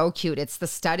is so cute. It's the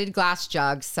studded glass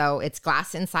jug, so it's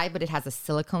glass inside, but it has a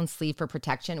silicone sleeve for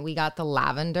protection. We got the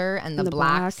lavender and the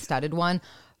black studded one.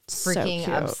 Freaking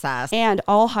so obsessed. And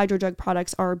all Hydro Jug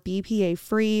products are BPA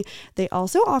free. They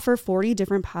also offer 40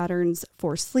 different patterns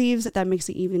for sleeves. That makes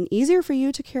it even easier for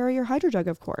you to carry your Hydro Jug,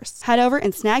 of course. Head over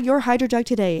and snag your Hydro Jug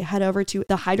today. Head over to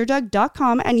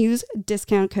thehydrojug.com and use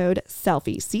discount code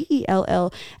SELFIE,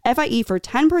 CELLFIE, for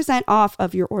 10% off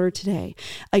of your order today.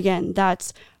 Again,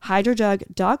 that's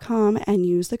hydrojug.com and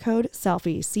use the code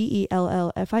SELFIE,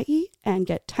 CELLFIE, and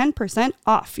get 10%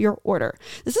 off your order.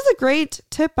 This is a great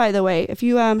tip, by the way. If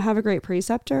you have a great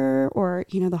preceptor, or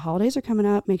the holidays are coming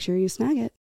up, make sure you snag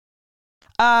it.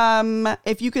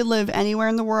 If you could live anywhere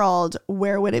in the world,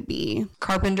 where would it be?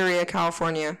 Carpinteria,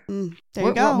 California. There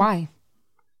you go. Why?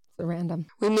 So random.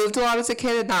 We moved a lot as a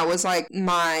kid, and that was like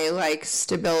my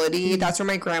stability. That's where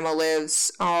my grandma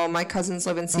lives. All my cousins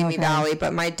live in Simi Valley,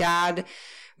 but my dad,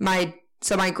 my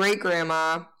great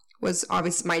grandma was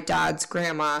obviously my dad's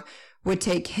grandma, would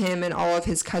take him and all of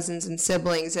his cousins and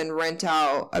siblings and rent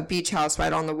out a beach house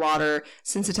right on the water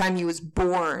since the time he was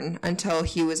born until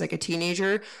he was like a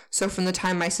teenager. So from the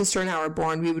time my sister and I were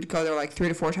born, we would go there like 3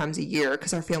 to 4 times a year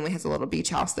because our family has a little beach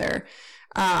house there.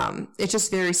 It's just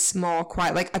very small,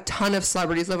 quiet, like a ton of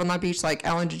celebrities live on that beach, like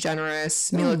Ellen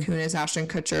DeGeneres, Mila Kunis, Ashton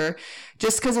Kutcher,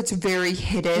 just because it's very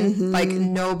hidden. Like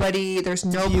there's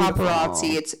no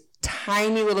paparazzi. It's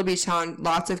tiny little beach town,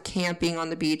 lots of camping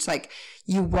on the beach. Like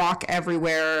you walk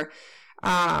everywhere.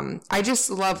 I just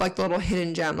love like the little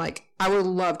hidden gem. Like I would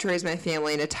love to raise my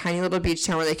family in a tiny little beach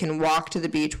town where they can walk to the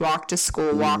beach, walk to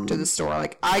school, walk to the store.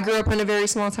 Like I grew up in a very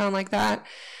small town like that.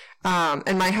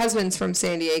 And my husband's from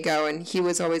San Diego, and he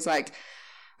was always like,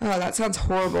 oh, that sounds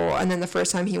horrible. And then the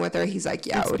first time he went there, he's like,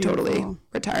 yeah, I would totally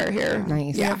retire here.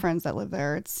 Nice. Yeah. I have friends that live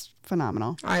there. It's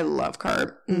phenomenal. I love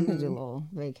carp. Do a little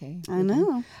vacay. I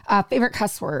know. Favorite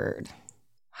cuss word?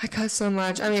 I cuss so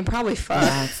much. I mean, probably fuck.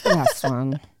 That's the best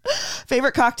one.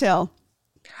 Favorite cocktail?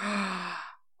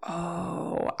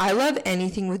 Oh, I love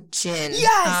anything with gin.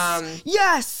 Yes!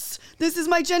 Yes! This is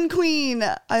my gin queen.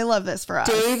 I love this for us.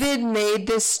 David made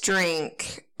this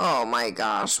drink. Oh my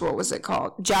gosh, what was it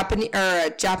called?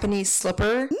 Japanese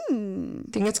slipper. I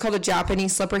think it's called a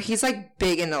Japanese slipper. He's like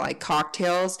big into like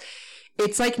cocktails.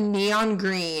 It's like neon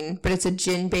green, but it's a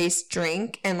gin-based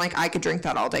drink, and like I could drink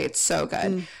that all day. It's so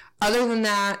good. Other than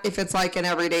that, if it's like an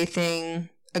everyday thing,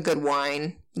 a good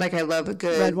wine. Like I love a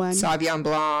good red wine. Sauvignon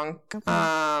Blanc. Okay.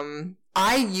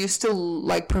 I used to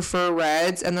like prefer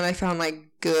reds, and then I found like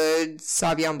good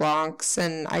Sauvignon Blancs,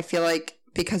 and I feel like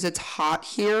because it's hot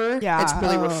here, it's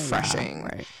really refreshing.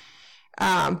 Yeah,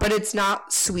 right. But it's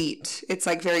not sweet. It's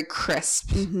like very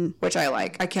crisp, which I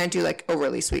like. I can't do like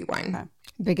overly sweet wine. Okay.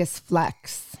 Biggest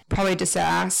flex? Probably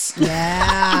DeSass.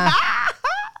 Yeah.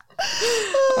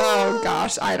 Oh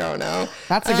gosh, I don't know.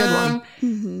 That's a good one.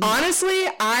 Honestly,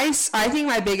 I think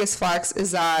my biggest flex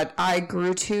is that I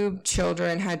grew 2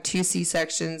 children, had 2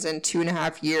 C-sections in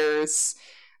 2.5 years.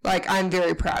 Like, I'm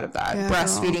very proud of that.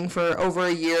 Breastfeeding for over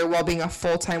a year while being a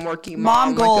full-time working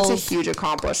mom. Goals. Like, that's a huge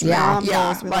accomplishment.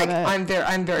 Yeah. Like, I'm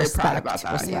very proud about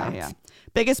that. Yeah.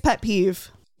 Biggest pet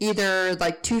peeve? Either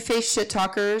like two-faced shit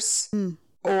talkers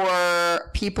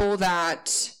or people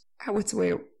that, what's the way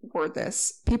to word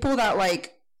this? People that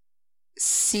like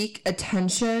seek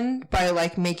attention by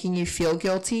like making you feel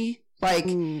guilty. Like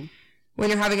when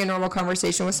you're having a normal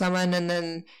conversation with someone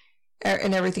and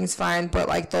everything's fine, but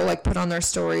like they'll like put on their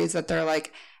stories that they're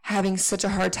like having such a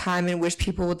hard time and wish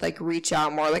people would like reach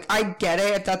out more. Like I get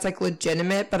it if that's like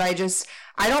legitimate, but I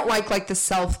don't like the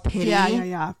self-pity.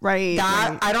 Yeah. Right.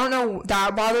 I don't know.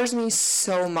 That bothers me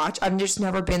so much. I've just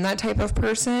never been that type of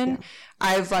person. Yeah.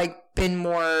 I've like been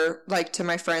more like to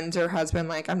my friends or husband,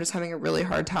 like I'm just having a really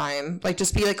hard time. Like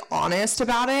just be like honest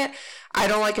about it. I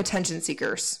don't like attention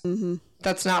seekers.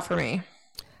 That's not for me.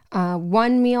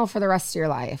 One meal for the rest of your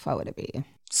life, what would it be?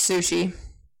 Sushi.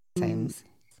 Same.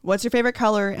 What's your favorite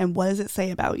color and what does it say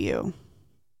about you?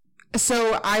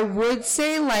 So I would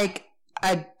say like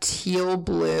a teal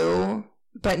blue.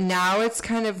 but now it's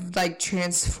kind of like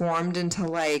transformed into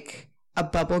like a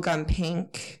bubblegum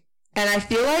pink. And I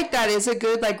feel like that is a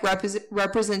good like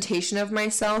representation of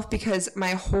myself, because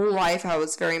my whole life I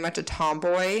was very much a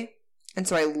tomboy, and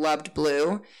so I loved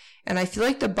blue. And I feel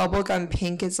like the bubblegum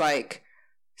pink is like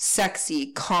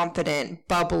sexy, confident,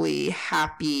 bubbly,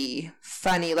 happy,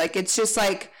 funny. Like it's just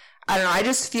like, I don't know, I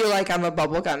just feel like I'm a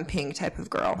bubblegum pink type of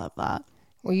girl. Love that.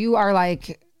 Well, you are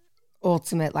like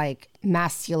ultimate like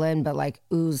masculine, but like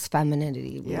ooze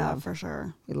femininity. For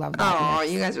sure. We love that. Oh,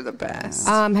 you guys are the best.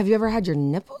 Have you ever had your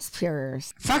nipples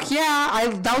pierced? Fuck yeah.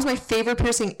 That was my favorite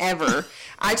piercing ever.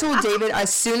 I told David,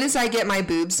 as soon as I get my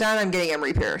boobs done, I'm getting them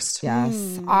re-pierced.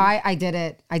 Yes. I did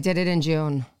it. I did it in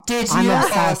June. Did you? I'm Oh,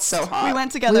 obsessed. it's so hot. We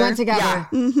went together. Yeah.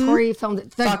 Tori filmed it.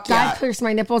 The Fuck guy yeah. pierced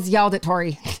my nipples, yelled at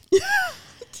Tori.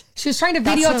 She was trying to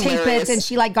That's videotape hilarious. it, and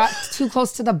she like got too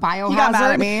close to the biohazard. He got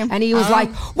mad at me. And he was like,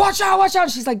 watch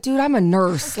out. She's like, dude, I'm a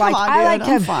nurse. Like, on, I dude, like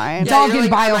I'm to fine. dog you're in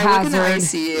like, I look in the biohazard.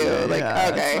 ICU. Like, Yeah,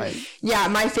 it's okay. fine. Yeah,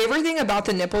 my favorite thing about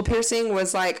the nipple piercing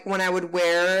was like when I would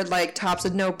wear like tops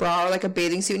with no bra or like a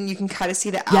bathing suit and you can kind of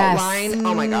see the outline.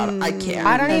 Oh my God, I can't.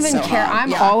 I don't That's even so care. hot. I'm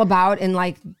Yeah. all about in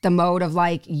like the mode of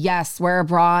like, yes, wear a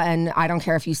bra, and I don't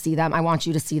care if you see them. I want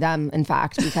you to see them, in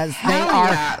fact, because they Hell are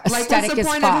yeah. Like, aesthetic what's the as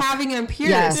point fuck. of having them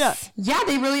pierced? Yes. Yeah,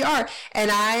 they really are.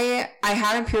 And I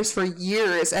had them pierced for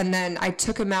years, and then I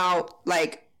took them out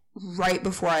like right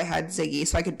before I had Ziggy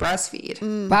so I could breastfeed.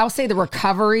 But I'll say the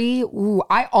recovery, ooh,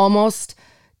 I almost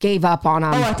gave up on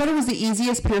them. Oh, I thought it was the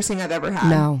easiest piercing I've ever had.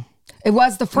 No. It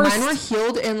was the first. Mine were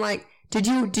healed in like, did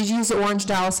you use the orange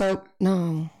dial soap?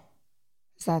 No.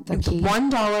 Is that the Like key? the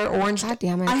 $1 orange. God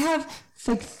damn it. I have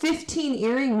like 15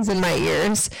 earrings in my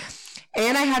ears.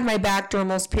 And I had my back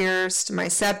dermals pierced, my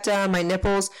septum, my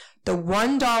nipples. The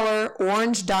 $1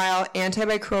 orange dial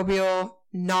antimicrobial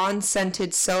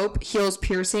non-scented soap heals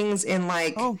piercings in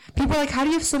like, people are like, how do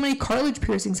you have so many cartilage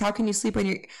piercings? How can you sleep on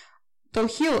your... They'll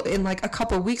heal in like a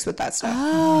couple of weeks with that stuff.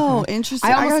 Oh,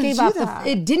 interesting. I almost gotta gave do up. that.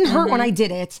 It didn't hurt when I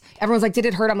did it. Everyone's like, did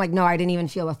it hurt? I'm like, no, I didn't even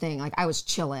feel a thing. Like I was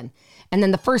chilling. And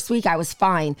then the first week I was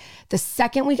fine. The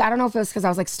second week, I don't know if it was because I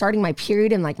was like starting my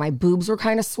period and like my boobs were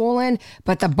kind of swollen,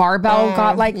 but the barbell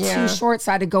got like too short.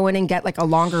 So I had to go in and get like a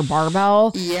longer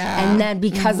barbell. Yeah. And then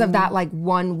because of that, like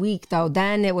 1 week though,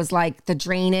 then it was like the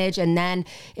drainage, and then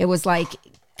it was like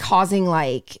causing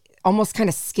like almost kind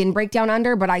of skin breakdown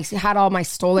under, but I had all my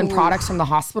stolen products from the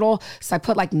hospital. So I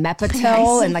put like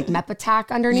Mepitil and like Mepitac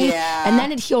underneath. Yeah. And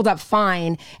then it healed up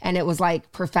fine, and it was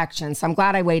like perfection. So I'm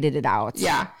glad I waited it out.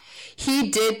 Yeah. He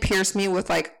did pierce me with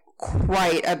like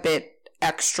quite a bit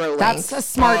extra length. That's a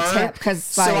smart bar. tip, because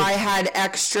So like, I had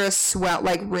extra swell,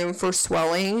 like room for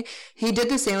swelling. He did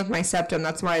the same with my septum.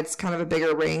 That's why it's kind of a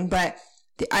bigger ring, but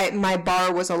my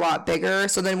bar was a lot bigger.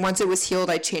 So then once it was healed,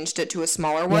 I changed it to a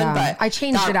smaller one. Yeah, But I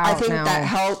changed it out I think now. that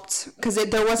helped because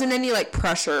there wasn't any like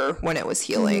pressure when it was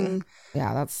healing.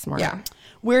 yeah, that's smart. Yeah.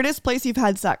 Weirdest place you've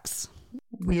had sex?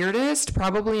 Weirdest,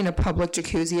 probably in a public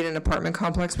jacuzzi at an apartment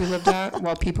complex we lived at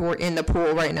while people were in the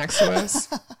pool right next to us.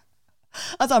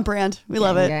 That's on brand. We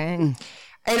love it. Gang.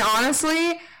 And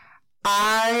honestly,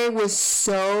 I was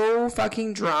so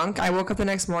fucking drunk. I woke up the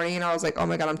next morning and I was like, oh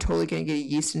my God, I'm totally going to get a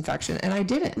yeast infection. And I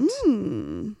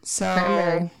didn't. So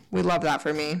Cranberry. we love that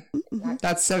for me.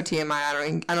 That's so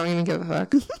TMI. I don't even give a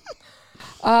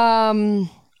fuck.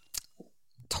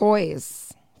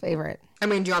 Toys. Favorite. I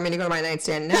mean, do you want me to go to my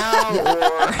nightstand now? Or...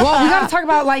 Well, we got to talk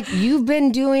about like you've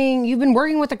been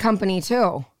working with a company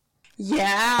too. Yeah,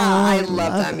 I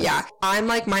love them. Yeah. I'm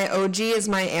like, my OG is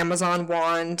my Amazon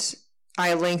wand.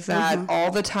 I link that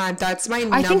all the time. That's my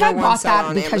number I think I one bought seller that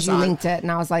on because Amazon. you linked it,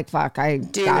 and I was like, "Fuck, I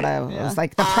gotta." It was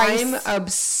like the price. I'm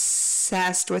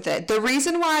obsessed with it. The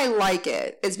reason why I like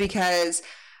it is because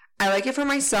I like it for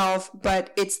myself,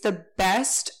 but it's the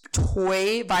best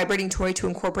vibrating toy to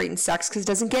incorporate in sex because it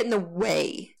doesn't get in the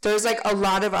way. There's like a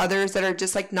lot of others that are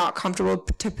just like not comfortable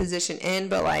to position in,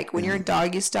 but like when you're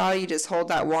doggy style, you just hold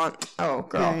that wand. Oh,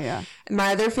 girl. Yeah.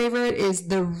 My other favorite is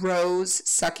the rose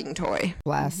sucking toy.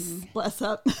 Bless. Bless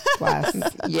up. Bless.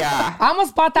 Yeah. I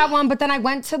almost bought that one, but then I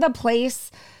went to the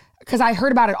place because I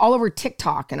heard about it all over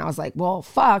TikTok, and I was like, well,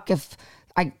 fuck, if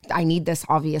I need this,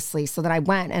 obviously. So then I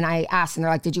went and I asked, and they're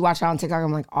like, did you watch it on TikTok?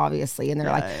 I'm like, obviously. And they're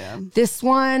like, this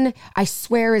one I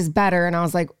swear is better. And I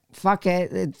was like, fuck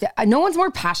it. No one's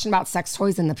more passionate about sex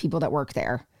toys than the people that work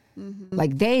there.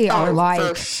 Like they are like,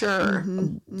 for sure.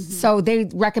 so they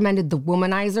recommended the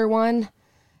womanizer one.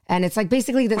 And it's like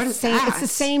basically the same. that? It's the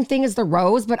same thing as the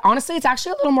rose, but honestly, it's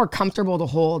actually a little more comfortable to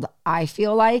hold, I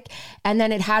feel like. And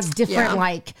then it has different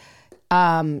like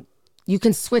you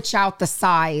can switch out the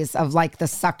size of like the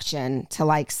suction to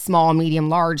like small, medium,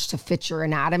 large to fit your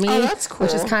anatomy. Oh, that's cool.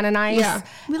 Which is kind of nice. Yeah.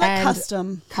 We like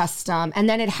custom. And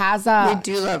then it has a... We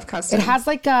do love custom. It has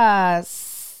like a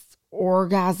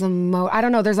orgasm mode. I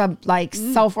don't know. There's a like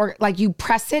like you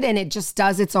press it and it just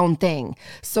does its own thing.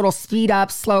 So it'll speed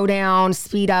up, slow down,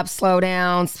 speed up, slow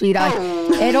down, speed up.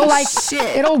 It'll like,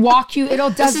 shit. It'll walk you.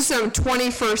 This is some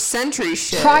 21st century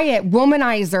shit. Try it.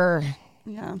 Womanizer.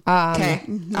 Yeah. Okay.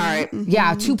 All right.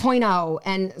 Yeah, 2.0.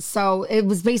 And so it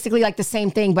was basically like the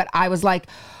same thing, but I was like,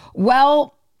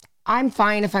 well, I'm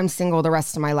fine if I'm single the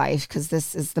rest of my life because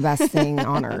this is the best thing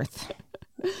on earth.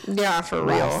 Yeah, for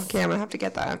real. Okay, I'm gonna have to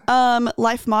get that.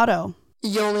 Life motto.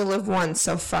 You only live once,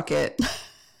 so fuck it.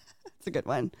 It's a good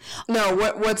one. No,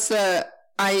 what's the...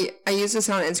 I used this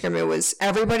on Instagram. It was,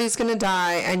 everybody's gonna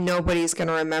die and nobody's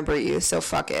gonna remember you, so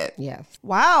fuck it. Yes.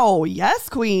 Wow. Yes,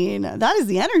 queen. That is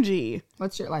the energy.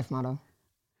 What's your life motto?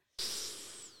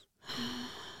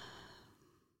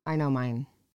 I know mine.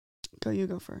 You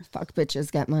go first. Fuck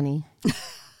bitches, get money.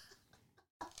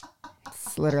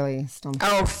 It's literally still.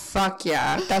 Oh fuck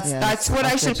yeah! That's what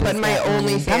I should put in my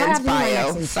OnlyFans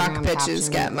bio. Fuck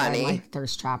bitches, get money. Like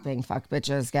thirst trapping. Fuck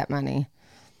bitches, get money.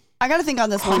 I got to think on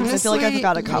this one because I feel like I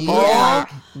forgot a couple. Yeah.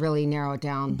 Really narrow it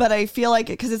down. But I feel like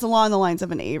because it's along the lines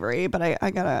of an Avery, but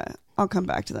I'll come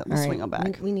back to that. We'll swing them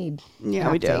back. We need.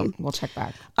 Yeah, we do. We'll check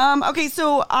back. Okay,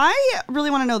 so I really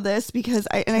want to know this because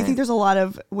I think there's a lot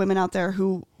of women out there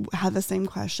who have the same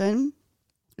question.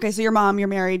 Okay, so you're mom, you're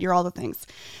married, you're all the things.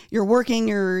 You're working,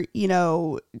 you're,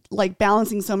 like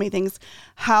balancing so many things.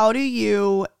 How do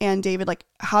you and David,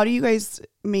 how do you guys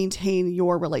maintain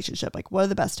your relationship? Like, what are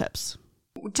the best tips?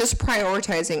 Just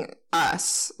prioritizing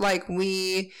us.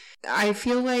 I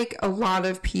feel like a lot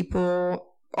of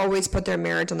people always put their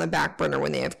marriage on the back burner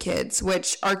when they have kids,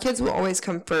 which our kids will always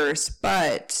come first,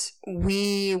 but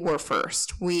we were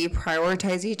first. We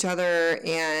prioritize each other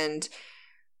and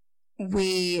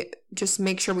we just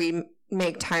make sure we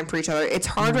make time for each other. It's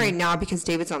hard right now because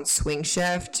David's on swing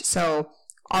shift. So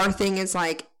our thing is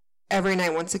every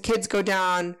night once the kids go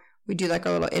down, we do a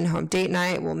little in-home date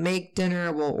night. We'll make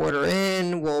dinner. We'll order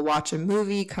in. We'll watch a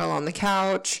movie, cuddle on the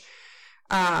couch.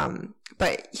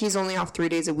 But he's only off 3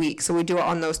 days a week. So we do it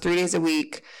on those 3 days a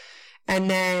week. And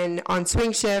then on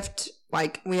swing shift,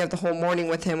 we have the whole morning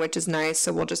with him, which is nice.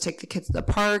 So we'll just take the kids to the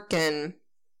park and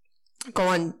go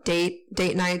on date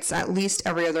nights at least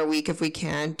every other week if we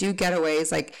can. Do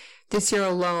getaways. This year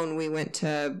alone, we went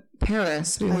to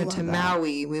Paris. We went to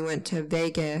Maui. We went to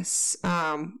Vegas.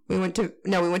 We went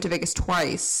to Vegas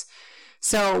twice.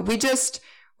 So we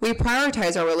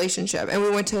prioritize our relationship. And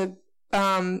we went to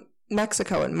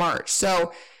Mexico in March.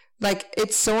 So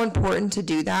it's so important to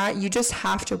do that. You just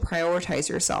have to prioritize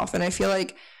yourself. And I feel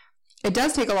like it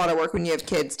does take a lot of work when you have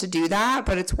kids to do that,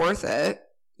 but it's worth it,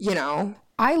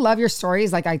 I love your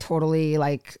stories. I totally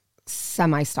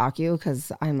semi-stalk you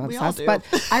because I'm obsessed. But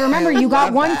I remember you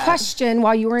got one question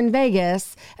while you were in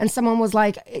Vegas and someone was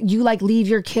like, you leave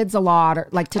your kids a lot or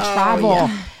to travel.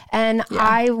 Yeah. And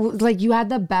I was you had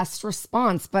the best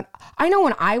response. But I know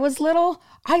when I was little,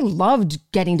 I loved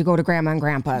getting to go to grandma and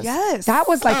grandpa's. Yes. That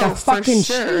was a fucking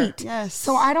treat. Yes.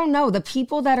 So I don't know. The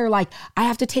people that are I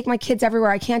have to take my kids everywhere.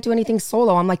 I can't do anything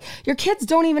solo. I'm your kids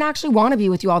don't even actually want to be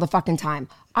with you all the fucking time.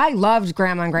 I loved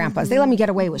grandma and grandpa's. They let me get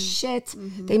away with shit.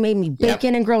 They made me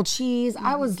bacon and grilled cheese.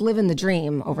 I was living the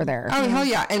dream over there. Oh, hell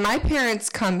yeah. And my parents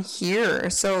come here.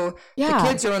 So the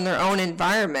kids are in their own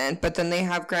environment, but then they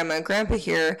have grandma and grandpa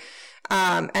here.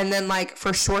 And then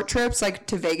for short trips,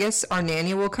 to Vegas, our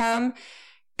nanny will come.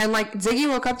 And Ziggy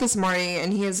woke up this morning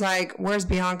and he is where's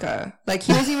Bianca?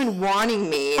 He wasn't even wanting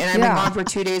me. And I've been gone for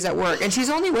 2 days at work. And she's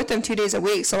only with them 2 days a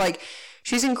week. So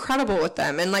she's incredible with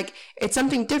them. And it's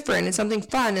something different. It's something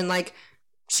fun. And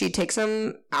she takes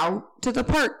them out to the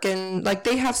park and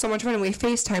they have so much fun and we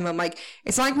FaceTime them.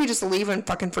 It's not we just leave and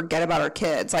fucking forget about our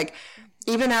kids.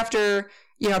 Even after,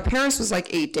 Paris was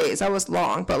 8 days. That was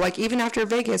long. But every after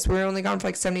Vegas, we were only gone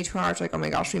for 72 hours. Oh my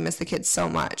gosh, we miss the kids so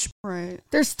much. Right.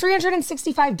 There's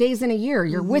 365 days in a year.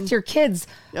 You're with your kids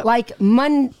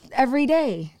every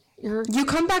day. You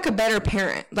come back a better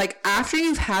parent. After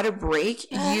you've had a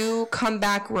break, you come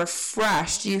back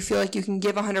refreshed. You feel you can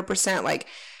give 100%.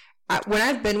 When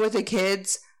I've been with the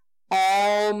kids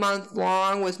all month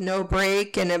long with no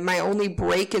break, and my only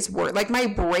break is work. My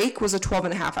break was a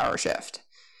 12.5-hour shift.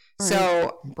 Right.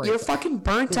 So you're fucking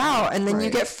burnt out, and then you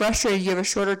get frustrated. You have a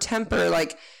shorter temper.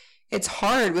 It's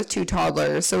hard with 2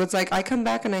 toddlers. So it's I come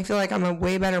back and I feel I'm a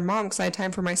way better mom because I had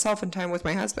time for myself and time with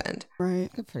my husband. Right.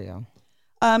 Good for you.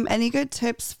 Any good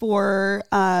tips for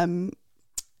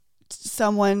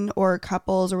someone or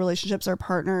couples or relationships or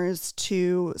partners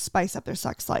to spice up their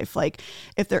sex life? Like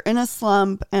if they're in a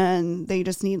slump and they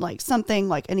just need like something,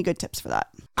 like any good tips for that?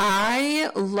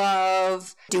 I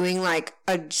love doing like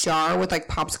a jar with like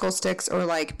popsicle sticks or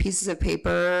like pieces of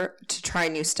paper to try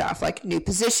new stuff, like new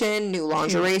position, new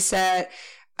lingerie set,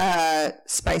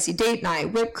 spicy date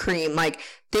night, whipped cream, like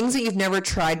things that you've never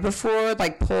tried before,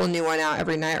 like pull a new one out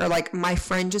every night. Or like my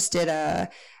friend just did a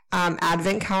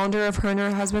advent calendar of her and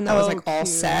her husband that was like all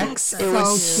sex. It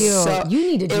was cute. So, you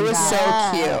need to do it was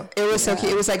that. so cute. It was so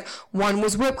cute. It was like one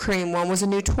was whipped cream, one was a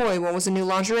new toy, one was a new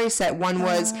lingerie set, one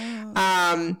was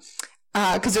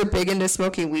because they're big into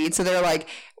smoking weed, so they were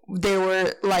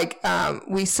like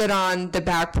we sit on the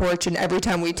back porch, and every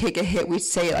time we take a hit we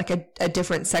say like a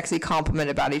different sexy compliment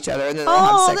about each other, and then they'll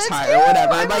have sex high or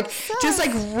whatever. I'm like obsessed. Just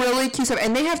like really cute stuff.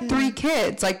 And they have 3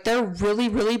 kids. Like they're really,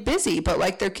 really busy, but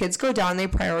like their kids go down, they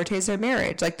prioritize their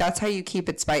marriage. Like that's how you keep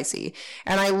it spicy.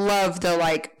 And I love the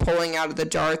like pulling out of the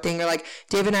jar thing. Or like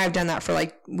Dave and I have done that for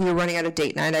like, we were running out of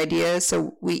date night ideas,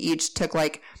 so we each took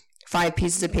like 5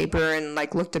 pieces of paper and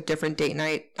like looked up different date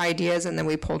night ideas, and then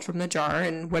we pulled from the jar,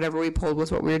 and whatever we pulled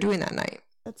was what we were doing that night.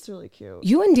 That's really cute.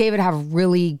 You and David have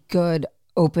really good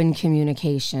open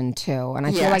communication too, and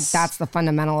I feel like that's the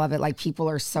fundamental of it. Like people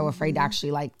are so afraid to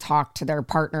actually like talk to their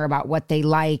partner about what they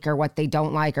like or what they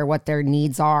don't like or what their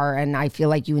needs are, and I feel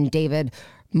like you and David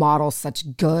model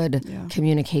such good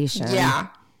communication. Yeah,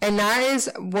 and that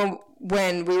is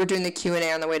when we were doing the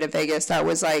Q&A on the way to Vegas, that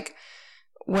was like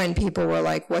when people were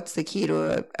like, what's the key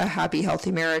to a happy,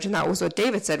 healthy marriage? And that was what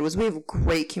David said, was we have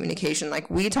great communication.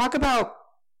 Like we talk about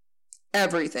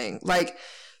everything, like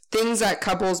things that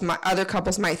other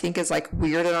couples might think is like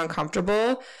weird and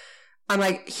uncomfortable. I'm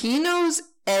like, he knows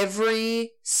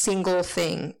every single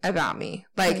thing about me.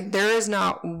 Like there is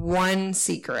not one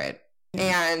secret.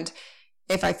 And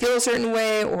if I feel a certain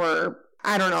way, or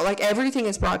I don't know, like everything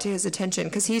is brought to his attention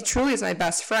because he truly is my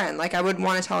best friend. Like I wouldn't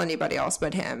want to tell anybody else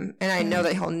but him. And I know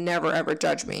that he'll never, ever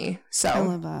judge me. So I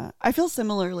love that. I feel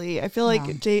similarly. I feel like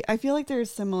I feel like they're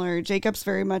similar. Jacob's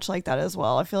very much like that as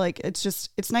well. I feel like it's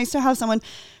nice to have someone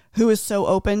who is so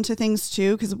open to things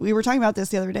too. Cause we were talking about this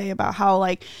the other day about how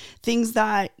like things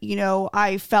that, you know,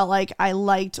 I felt like I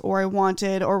liked or I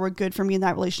wanted or were good for me in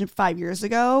that relationship 5 years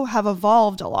ago have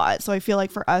evolved a lot. So I feel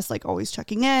like for us, like always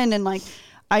checking in and like,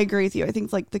 I agree with you. I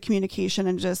think like the communication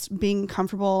and just being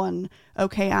comfortable and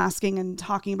okay asking and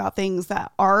talking about things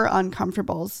that are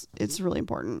uncomfortable, it's really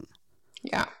important.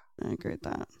 Yeah. I agree with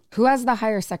that. Who has the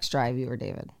higher sex drive, you or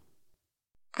David?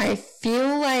 I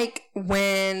feel like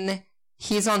when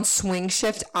he's on swing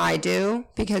shift, I do,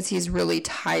 because he's really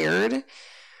tired.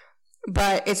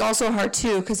 But it's also hard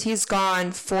too because he's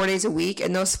gone 4 days a week,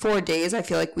 and those 4 days I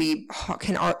feel like we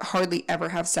can hardly ever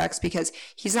have sex because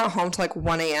he's not home till like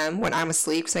 1 a.m. when I'm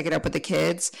asleep because I get up with the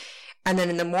kids. And then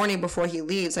in the morning before he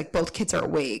leaves, like both kids are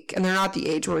awake, and they're not the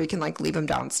age where we can like leave them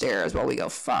downstairs while we go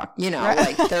fuck, you know,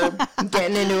 like they're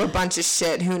getting into a bunch of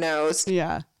shit. Who knows?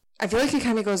 Yeah. I feel like it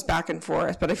kind of goes back and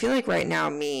forth, but I feel like right now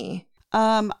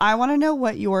I want to know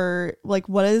what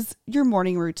what does your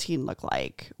morning routine look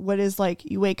like? What is like,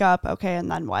 you wake up, okay, and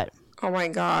then what? Oh my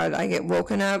God, I get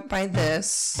woken up by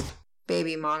this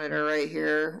baby monitor right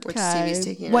here, which Stevie's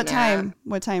taking a nap.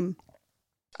 What time?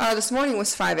 This morning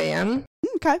was 5 a.m.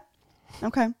 Okay.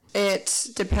 It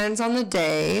depends on the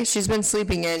day. She's been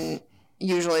sleeping in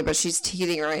usually, but she's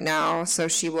teething right now, so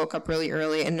she woke up really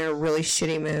early and in a really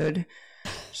shitty mood.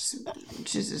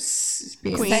 She's just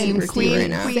being queen right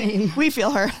now. We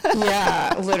feel her.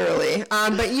 Yeah, literally.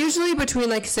 But usually between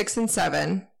like 6 and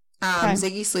 7.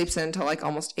 Ziggy sleeps in until like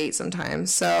almost 8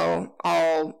 sometimes. So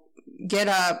I'll get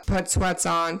up, put sweats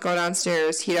on, go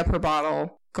downstairs, heat up her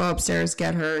bottle, go upstairs,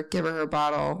 give her her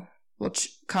bottle. We'll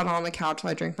cuddle on the couch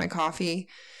while I drink my coffee.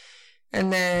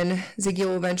 And then Ziggy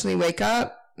will eventually wake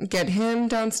up, get him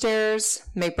downstairs,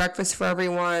 make breakfast for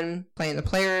everyone, play in the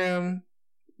playroom.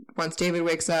 Once David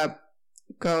wakes up,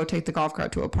 go take the golf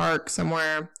cart to a park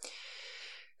somewhere.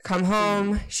 Come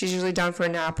home. She's usually down for a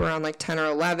nap around like 10 or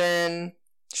 11.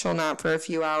 She'll nap for a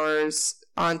few hours.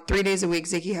 On 3 days a week,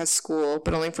 Ziggy has school,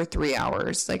 but only for 3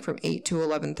 hours, like from 8 to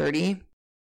 11:30.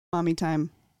 Mommy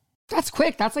time. That's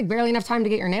quick. That's like barely enough time to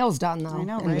get your nails done, though. I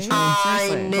know, right?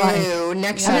 I knew.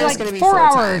 Next year is going to be 4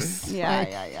 full-time. hours.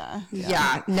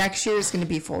 Yeah. Next year is going to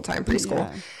be full-time preschool.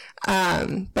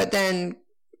 Yeah. But then,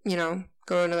 you know,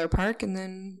 go to another park and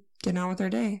then get on with our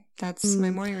day. That's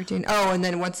my morning routine. Oh, and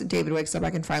then once David wakes up, I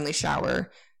can finally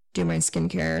shower, do my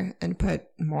skincare, and put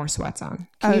more sweats on.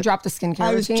 Can you drop the skincare routine?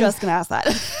 I was just going to ask that.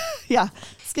 Yeah.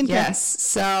 Skincare. Yes.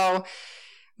 So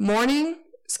morning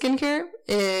skincare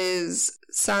is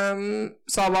so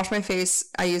I'll wash my face.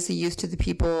 I use the Youth to the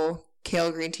People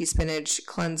Kale Green Tea Spinach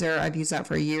Cleanser. I've used that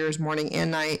for years, morning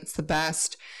and night. It's the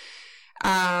best.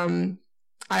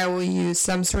 I will use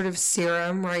some sort of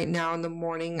serum right now in the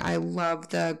morning. I love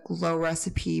the Glow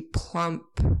Recipe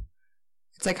Plump.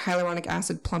 It's like hyaluronic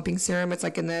acid plumping serum. It's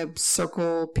like in the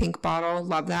circle pink bottle.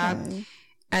 Love that. Okay.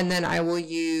 And then I will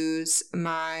use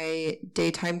my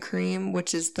daytime cream,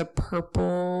 which is the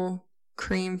purple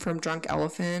cream from Drunk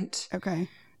Elephant. Okay.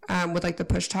 With like the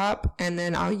push top. And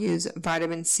then I'll use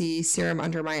vitamin C serum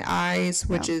under my eyes,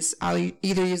 which is, I'll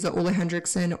either use the Ole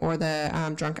Hendrickson or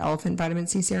the Drunk Elephant vitamin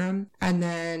C serum. And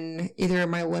then either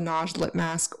my Laneige lip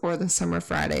mask or the Summer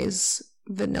Fridays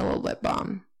vanilla lip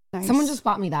balm. Nice. Someone just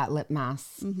bought me that lip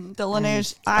mask. Mm-hmm. The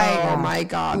Laneige. Oh my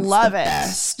God. Love it.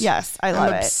 Best. Yes, I love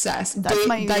it. I'm obsessed.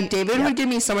 David would give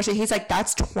me so much. He's like,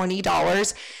 that's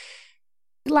 $20.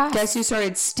 Guess who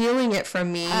started stealing it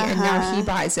from me, and now he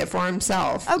buys it for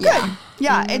himself. Oh, good.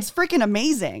 Yeah, it's freaking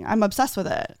amazing. I'm obsessed with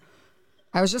it.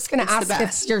 I was just going to ask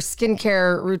if your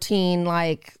skincare routine,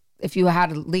 like if you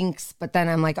had links, but then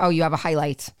I'm like, oh, you have a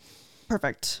highlight.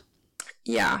 Perfect.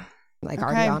 Yeah. Like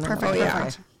Ariana. Perfect.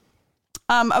 Perfect.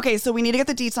 Okay, so we need to get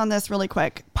the deets on this really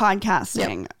quick.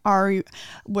 Podcasting. Yep.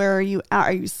 Where are you at?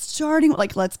 Are you starting?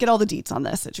 Like, let's get all the deets on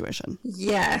this situation.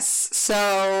 Yes.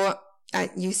 So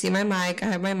you see my mic. I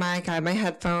have my mic. I have my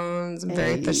headphones. I'm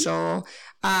very official.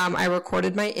 I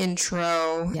recorded my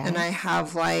intro and I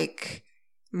have like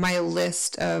my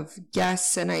list of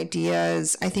guests and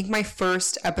ideas. I think my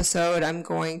first episode it's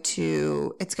going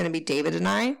to be David and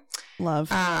I. Love.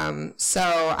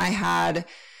 So I had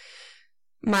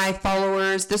my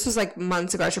followers, this was like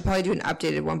months ago. I should probably do an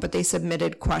updated one, but they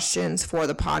submitted questions for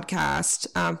the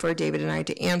podcast for David and I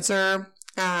to answer.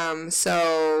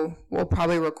 So we'll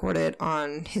probably record it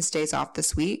on his days off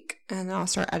this week, and then I'll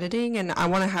start editing. And I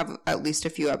want to have at least a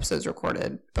few episodes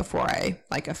recorded before I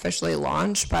like officially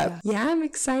launch. But yeah, I'm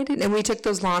excited. And we took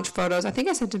those launch photos. I think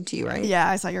I sent them to you, right? Yeah,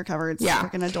 I saw your cover. It's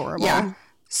freaking adorable. Yeah.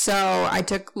 So I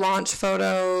took launch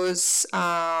photos.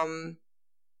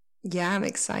 Yeah, I'm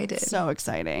excited. So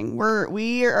exciting.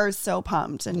 We are so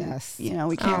pumped, and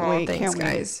we can't wait. Thanks,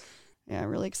 guys. Yeah,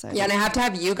 really excited. Yeah, and I have to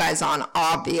have you guys on,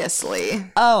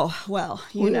 obviously. Oh, well,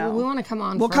 we want to come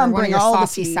on. We'll come bring all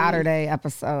Saucy Saturday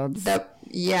episodes. The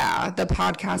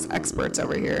podcast experts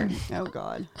over here. Oh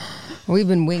God, we've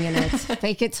been winging it.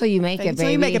 Fake it till you make it, baby.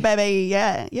 Till you make it, baby.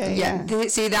 Yeah.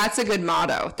 See, that's a good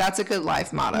motto. That's a good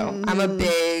life motto. Mm-hmm. I'm a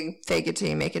big fake it till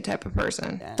you make it type of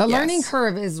person. Yeah. The learning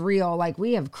curve is real. Like,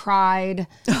 we have cried.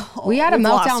 We had a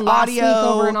meltdown last week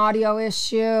over an audio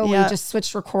issue. Yeah. We just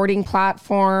switched recording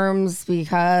platforms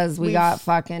because we got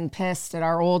fucking pissed at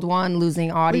our old one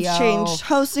losing audio. We've changed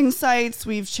hosting sites.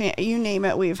 We've changed, you name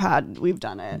it. We've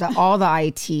done it. All the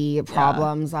IT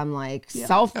problems. I'm like,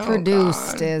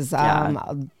 self-produced is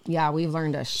we've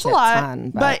learned a shit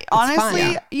ton. But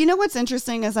honestly, you know what's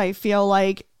interesting is I feel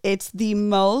like it's the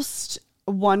most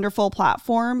wonderful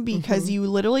platform because you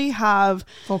literally have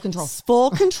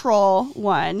full control.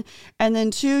 One, and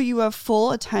then two, you have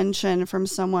full attention from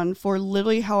someone for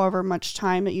literally however much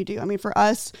time that you do. I mean, for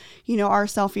us, our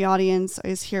selfie audience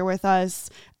is here with us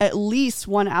at least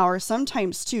 1 hour,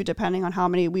 sometimes two, depending on how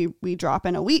many we drop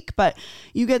in a week. But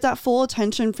you get that full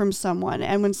attention from someone,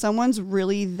 and when someone's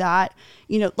really that,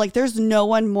 like, there's no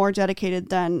one more dedicated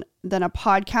than a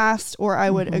podcast, or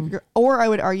I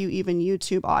would argue even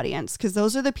YouTube audience, because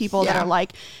those are the people that are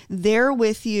like, they're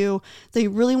with you, they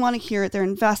really want to hear it, they're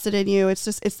invested in you. It's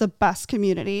the best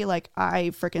community. Like,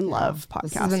 I freaking love podcasting.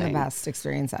 This has been the best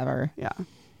experience ever.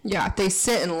 Yeah, they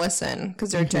sit and listen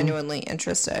because they're genuinely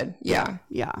interested. Yeah.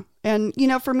 And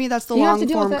for me, that's the long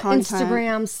form content.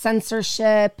 Instagram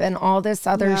censorship and all this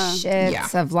other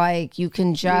shit of like, you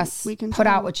can just put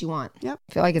out what you want. Yep.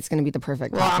 I feel like it's going to be the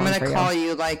perfect. Well, I'm going to call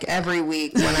you like every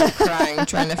week when I'm crying,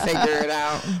 trying to figure it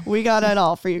out. We got it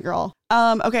all for you, girl.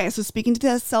 Okay, so speaking to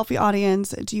the selfie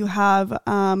audience, do you have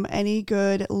any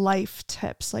good life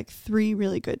tips? Like 3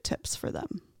 really good tips for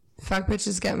them? Fuck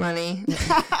bitches, get money.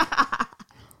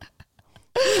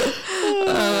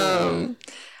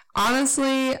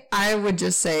 Honestly, I would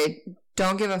just say,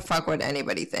 don't give a fuck what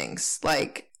anybody thinks.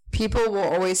 Like, people will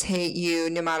always hate you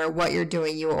no matter what you're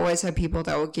doing. You will always have people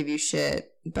that will give you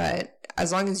shit. But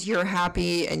as long as you're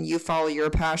happy and you follow your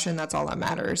passion, that's all that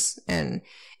matters. And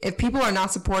if people are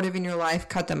not supportive in your life,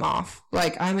 cut them off.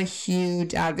 Like, I'm a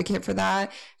huge advocate for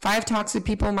that. If I have toxic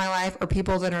people in my life, or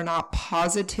people that are not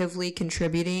positively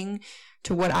contributing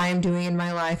to what I am doing in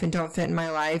my life and don't fit in my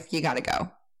life, you gotta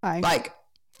go. As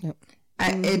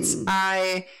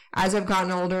I've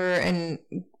gotten older and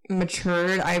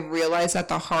matured, I realized that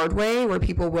the hard way where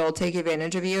people will take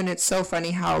advantage of you. And it's so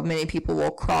funny how many people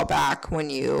will crawl back when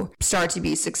you start to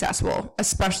be successful,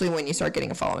 especially when you start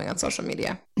getting a following on social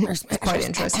media. It's quite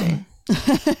interesting.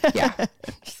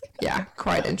 Yeah,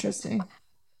 quite interesting.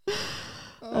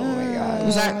 Oh my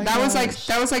god.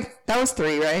 That was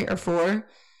 3, right? Or 4?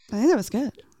 I think that was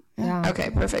good. Yeah. Okay,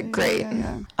 perfect. Great.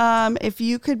 If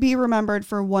you could be remembered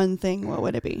for one thing, what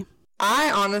would it be?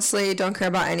 I honestly don't care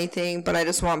about anything, but I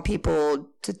just want people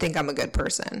to think I'm a good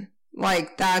person.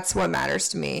 Like, that's what matters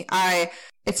to me.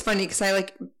 It's funny because I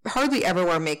like hardly ever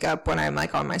wear makeup when I'm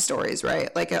like on my stories,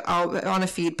 right? Like I'll on a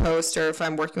feed post, or if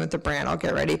I'm working with the brand, I'll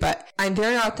get ready. But I'm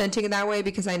very authentic in that way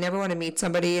because I never want to meet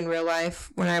somebody in real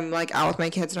life when I'm like out with my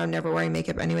kids and I'm never wearing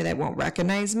makeup anyway that won't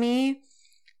recognize me.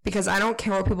 Because I don't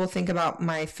care what people think about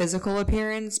my physical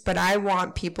appearance, but I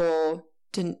want people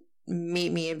to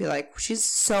meet me and be like, she's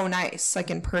so nice, like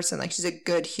in person, like she's a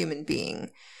good human being.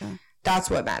 Yeah.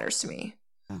 That's what matters to me.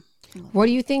 What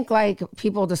do you think, like,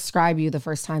 people describe you the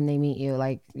first time they meet you,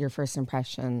 like your first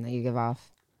impression that you give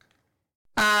off?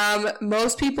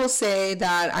 Most people say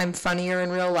that I'm funnier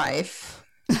in real life.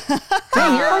 Hey,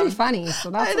 you're already funny, so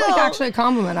that's like actually a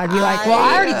compliment. I'd be like, well,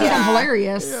 I already think I'm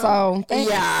hilarious, so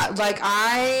thanks. Yeah, like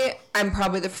I'm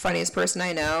probably the funniest person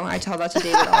I know. I tell that to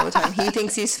David all the time. He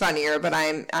thinks he's funnier, but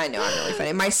I know I'm really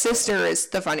funny. My sister is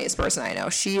the funniest person I know.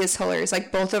 She is hilarious.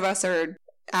 Like, both of us are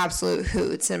absolute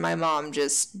hoots, and my mom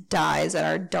just dies at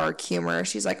our dark humor.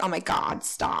 She's like, oh my god,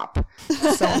 stop.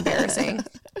 So embarrassing.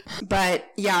 But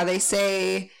yeah, they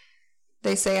say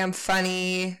I'm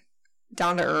funny,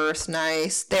 down to earth,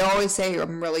 nice. They always say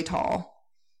I'm really tall.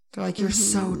 They're like, you're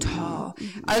so tall.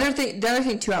 The other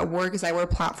thing too at work is I wear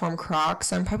platform Crocs,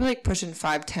 so I'm probably like pushing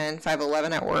 5'10",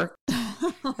 5'11" at work.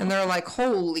 And they're like,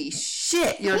 holy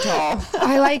shit, you're tall.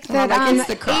 I like that.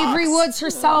 Like, Avery Woods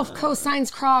herself co-signs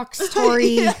Crocs,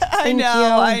 Tori. Yeah,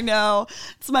 I know.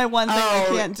 It's my one thing I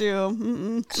can't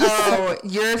do.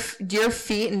 Your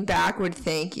feet and back would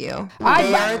thank you.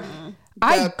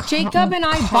 Jacob and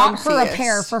I bought her a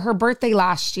pair for her birthday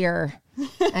last year.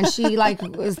 And she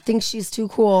thinks she's too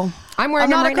cool. I'm wearing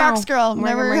them right now. I'm not a Crocs girl.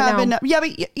 Never have been. Yeah,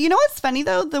 but you know what's funny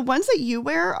though? The ones that you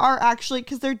wear are actually,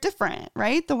 because they're different,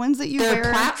 right? The ones that they're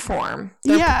wear platform.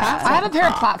 Platform I have a pair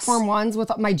of platform ones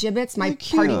with my Jibbits, my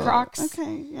party Crocs.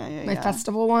 Okay, yeah. My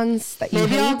festival ones that you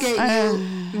maybe hate. I'll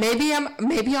get you.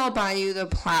 Maybe I'll buy you the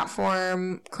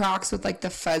platform Crocs with like the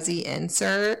fuzzy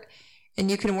insert. And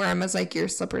you can wear them as like your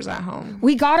slippers at home.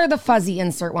 We got her the fuzzy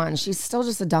insert one. She's still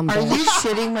just a dumb bitch. Are you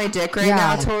shitting my dick right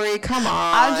now, Tori? Come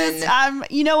on.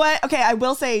 You know what? Okay, I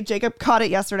will say Jacob caught it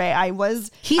yesterday. I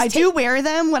do wear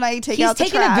them when I take out the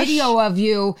trash. He's taken a video of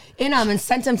you in them and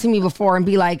sent them to me before and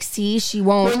be like, see, she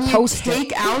won't post it. When you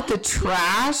take out the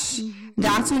trash,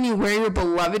 that's when you wear your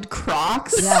beloved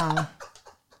Crocs? Yeah.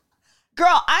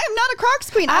 Girl, I am not a Crocs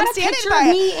queen. I'm standing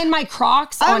by me in my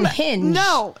Crocs on Hinge.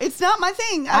 No, it's not my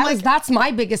thing. That's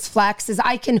my biggest flex is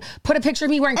I can put a picture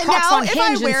of me wearing Crocs on Hinge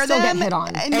and still get hit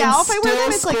on. And now if I wear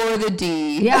them, it's like score the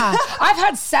D. Yeah, I've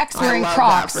had sex wearing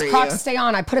Crocs. Crocs stay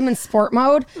on. I put them in sport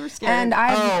mode, and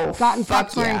I've gotten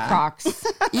fucked wearing Crocs.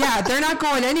 Yeah, they're not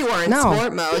going anywhere in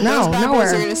sport mode. No, those bad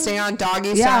boys are going to stay on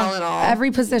doggy style and all. Every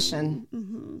position.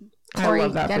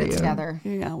 Tori, get it together.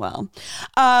 Yeah, well.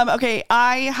 Okay,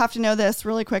 I have to know this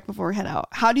really quick before we head out.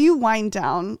 How do you wind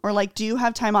down? Or like, do you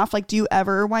have time off? Like, do you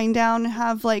ever wind down and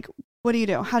have like, what do you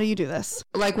do? How do you do this?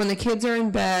 Like when the kids are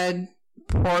in bed,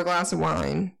 pour a glass of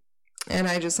wine. And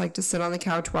I just like to sit on the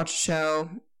couch, watch a show,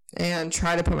 and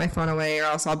try to put my phone away, or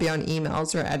else I'll be on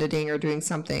emails or editing or doing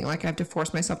something. Like I have to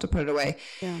force myself to put it away.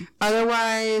 Yeah.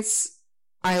 Otherwise,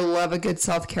 I love a good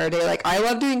self-care day. Like I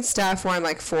love doing stuff where I'm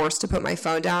like forced to put my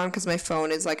phone down because my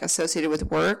phone is like associated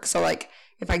with work. So like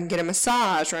if I can get a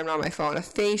massage or I'm not on my phone, a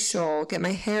facial, get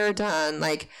my hair done.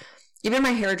 Like even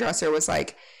my hairdresser was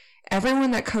like,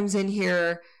 everyone that comes in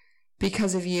here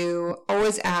because of you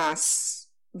always asks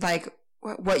like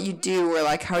what you do or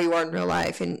like how you are in real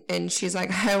life. And she's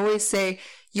like, I always say,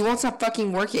 you won't stop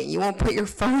fucking working. You won't put your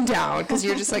phone down because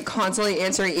you're just like constantly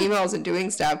answering emails and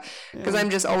doing stuff because I'm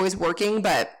just always working.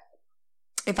 But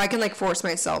if I can like force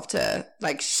myself to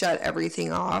like shut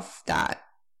everything off, that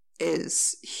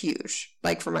is huge,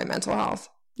 like for my mental health.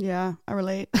 Yeah, I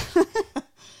relate.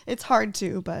 It's hard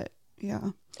to, but yeah.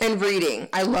 And reading.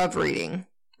 I love reading.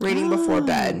 Reading before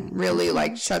bed really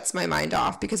like shuts my mind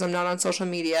off because I'm not on social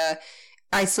media.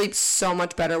 I sleep so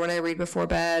much better when I read before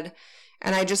bed.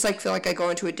 And I just like feel like I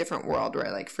go into a different world where I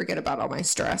like forget about all my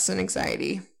stress and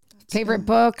anxiety. Favorite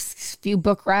books, few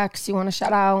book recs you want to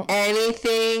shout out?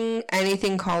 Anything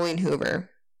Colleen Hoover.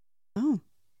 Oh,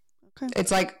 okay. It's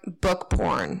like book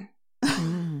porn.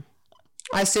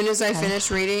 As soon as I finish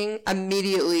reading,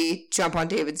 immediately jump on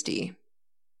David's D.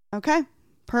 Okay,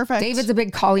 perfect. David's a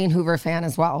big Colleen Hoover fan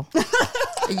as well.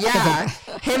 Yeah,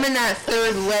 him and that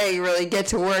third leg really get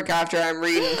to work after I'm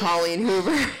reading Colleen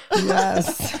Hoover.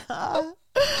 Yes.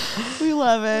 We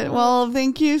love it. Well,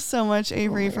 thank you so much,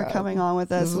 Avery, for coming on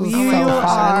with us.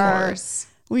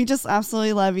 We just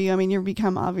absolutely love you. I mean, you've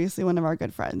become obviously one of our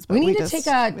good friends. But we need to take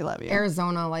a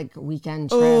Arizona weekend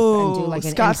trip and do an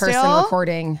in-person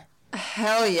recording.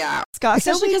 Hell yeah.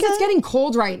 Especially because it's getting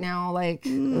cold right now. It's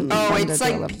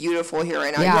beautiful here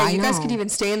right now. Yeah, you guys could even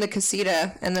stay in the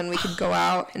casita and then we could go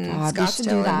out in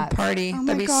Scottsdale and party.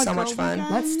 That'd be so much fun.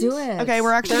 Let's do it. Okay,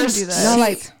 we're actually going to do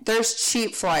this. There's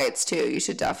cheap flights too. You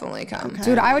should definitely come. Okay.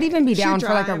 Dude, I would even be down for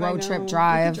a road trip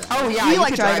drive. Oh yeah, you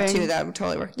could drive too. That would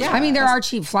totally work. Yeah. I mean, there are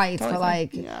cheap flights,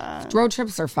 but road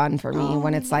trips are fun for me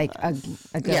when it's a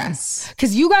good. Yes.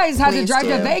 Because you guys had to drive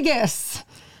to Vegas.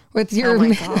 With your,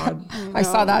 I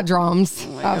saw that drums.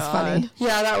 That was funny.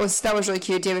 Yeah, that was really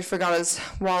cute. David forgot his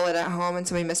wallet at home, and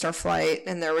so we missed our flight,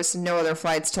 and there was no other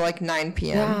flights till 9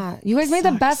 p.m. Yeah, you guys made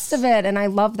the best of it, and I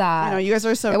love that. I know, you guys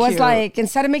are so cute. It was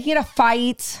instead of making it a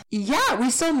fight. Yeah, we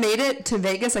still made it to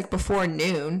Vegas before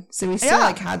noon, so we still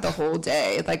had the whole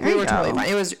day. We were totally fine.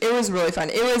 It was really fun.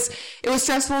 It was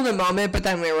stressful in the moment, but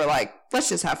then we were like, let's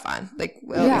just have fun.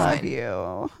 We'll be fine.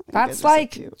 You. That's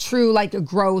true, a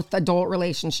growth adult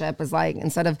relationship is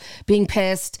instead of being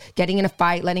pissed, getting in a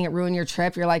fight, letting it ruin your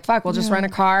trip, you're like, fuck, we'll just rent a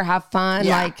car, have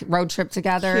fun, road trip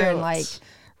together and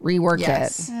rework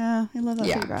it. Yeah, I love that.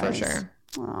 Yeah, for you guys. For sure.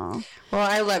 Aww. Well,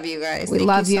 I love you guys. We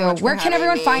love you. So where can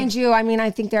everyone find you? I mean,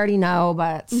 I think they already know,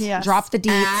 but drop the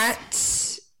deets.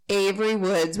 At Avery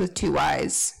Woods with 2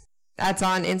 Y's. That's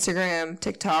on Instagram,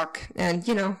 TikTok, and,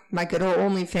 my good old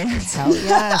OnlyFans. Hell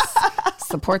yes.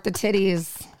 Support the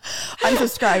titties. I'm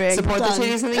subscribing. Support the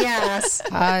titties and the ass.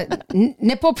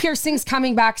 Nipple piercings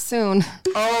coming back soon.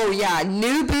 Oh, yeah.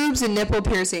 New boobs and nipple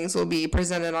piercings will be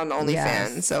presented on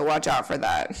OnlyFans, so watch out for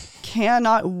that.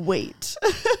 Cannot wait.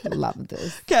 Love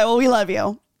this. Okay, well, we love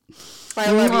you.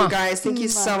 I love you guys. Thank you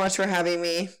so much for having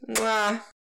me. Mwah.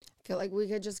 I feel like we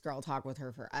could just girl talk with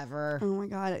her forever. Oh my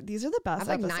God. These are the best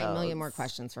I have episodes. 9 million more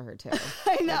questions for her too.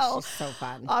 I know. She's so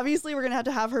fun. Obviously, we're going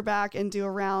to have her back and do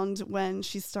a round when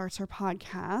she starts her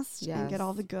podcast and get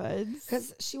all the goods.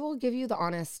 Because she will give you the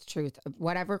honest truth.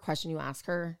 Whatever question you ask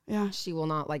her, she will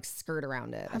not skirt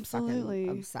around it. Absolutely.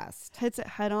 I'm obsessed. Hits it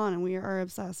head on and we are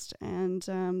obsessed. And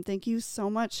thank you so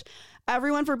much,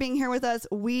 everyone, for being here with us.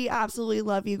 We absolutely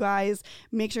love you guys.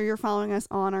 Make sure you're following us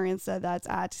on our Insta. That's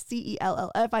at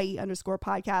CELLFIE_podcast.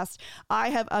 I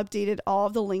have updated all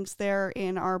of the links there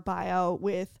in our bio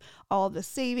with all the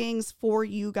savings for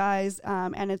you guys.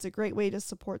 And it's a great way to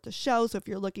support the show. So if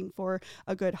you're looking for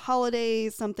a good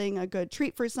holiday, a good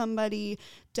treat for somebody,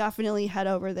 definitely head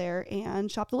over there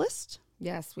and shop the list.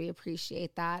 Yes, we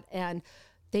appreciate that. And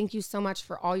thank you so much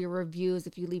for all your reviews.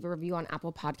 If you leave a review on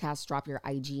Apple Podcasts, drop your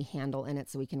IG handle in it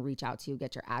so we can reach out to you,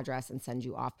 get your address, and send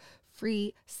you off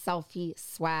free selfie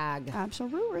swag.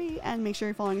 Absolutely. And make sure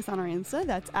you're following us on our Insta.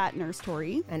 That's at Nurse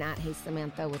Tori. And at Hey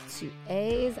Samantha with 2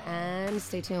 A's. And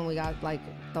stay tuned. We got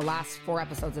the last 4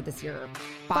 episodes of this year.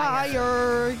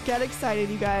 Fire. Get excited,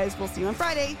 you guys. We'll see you on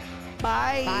Friday.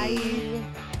 Bye.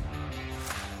 Bye.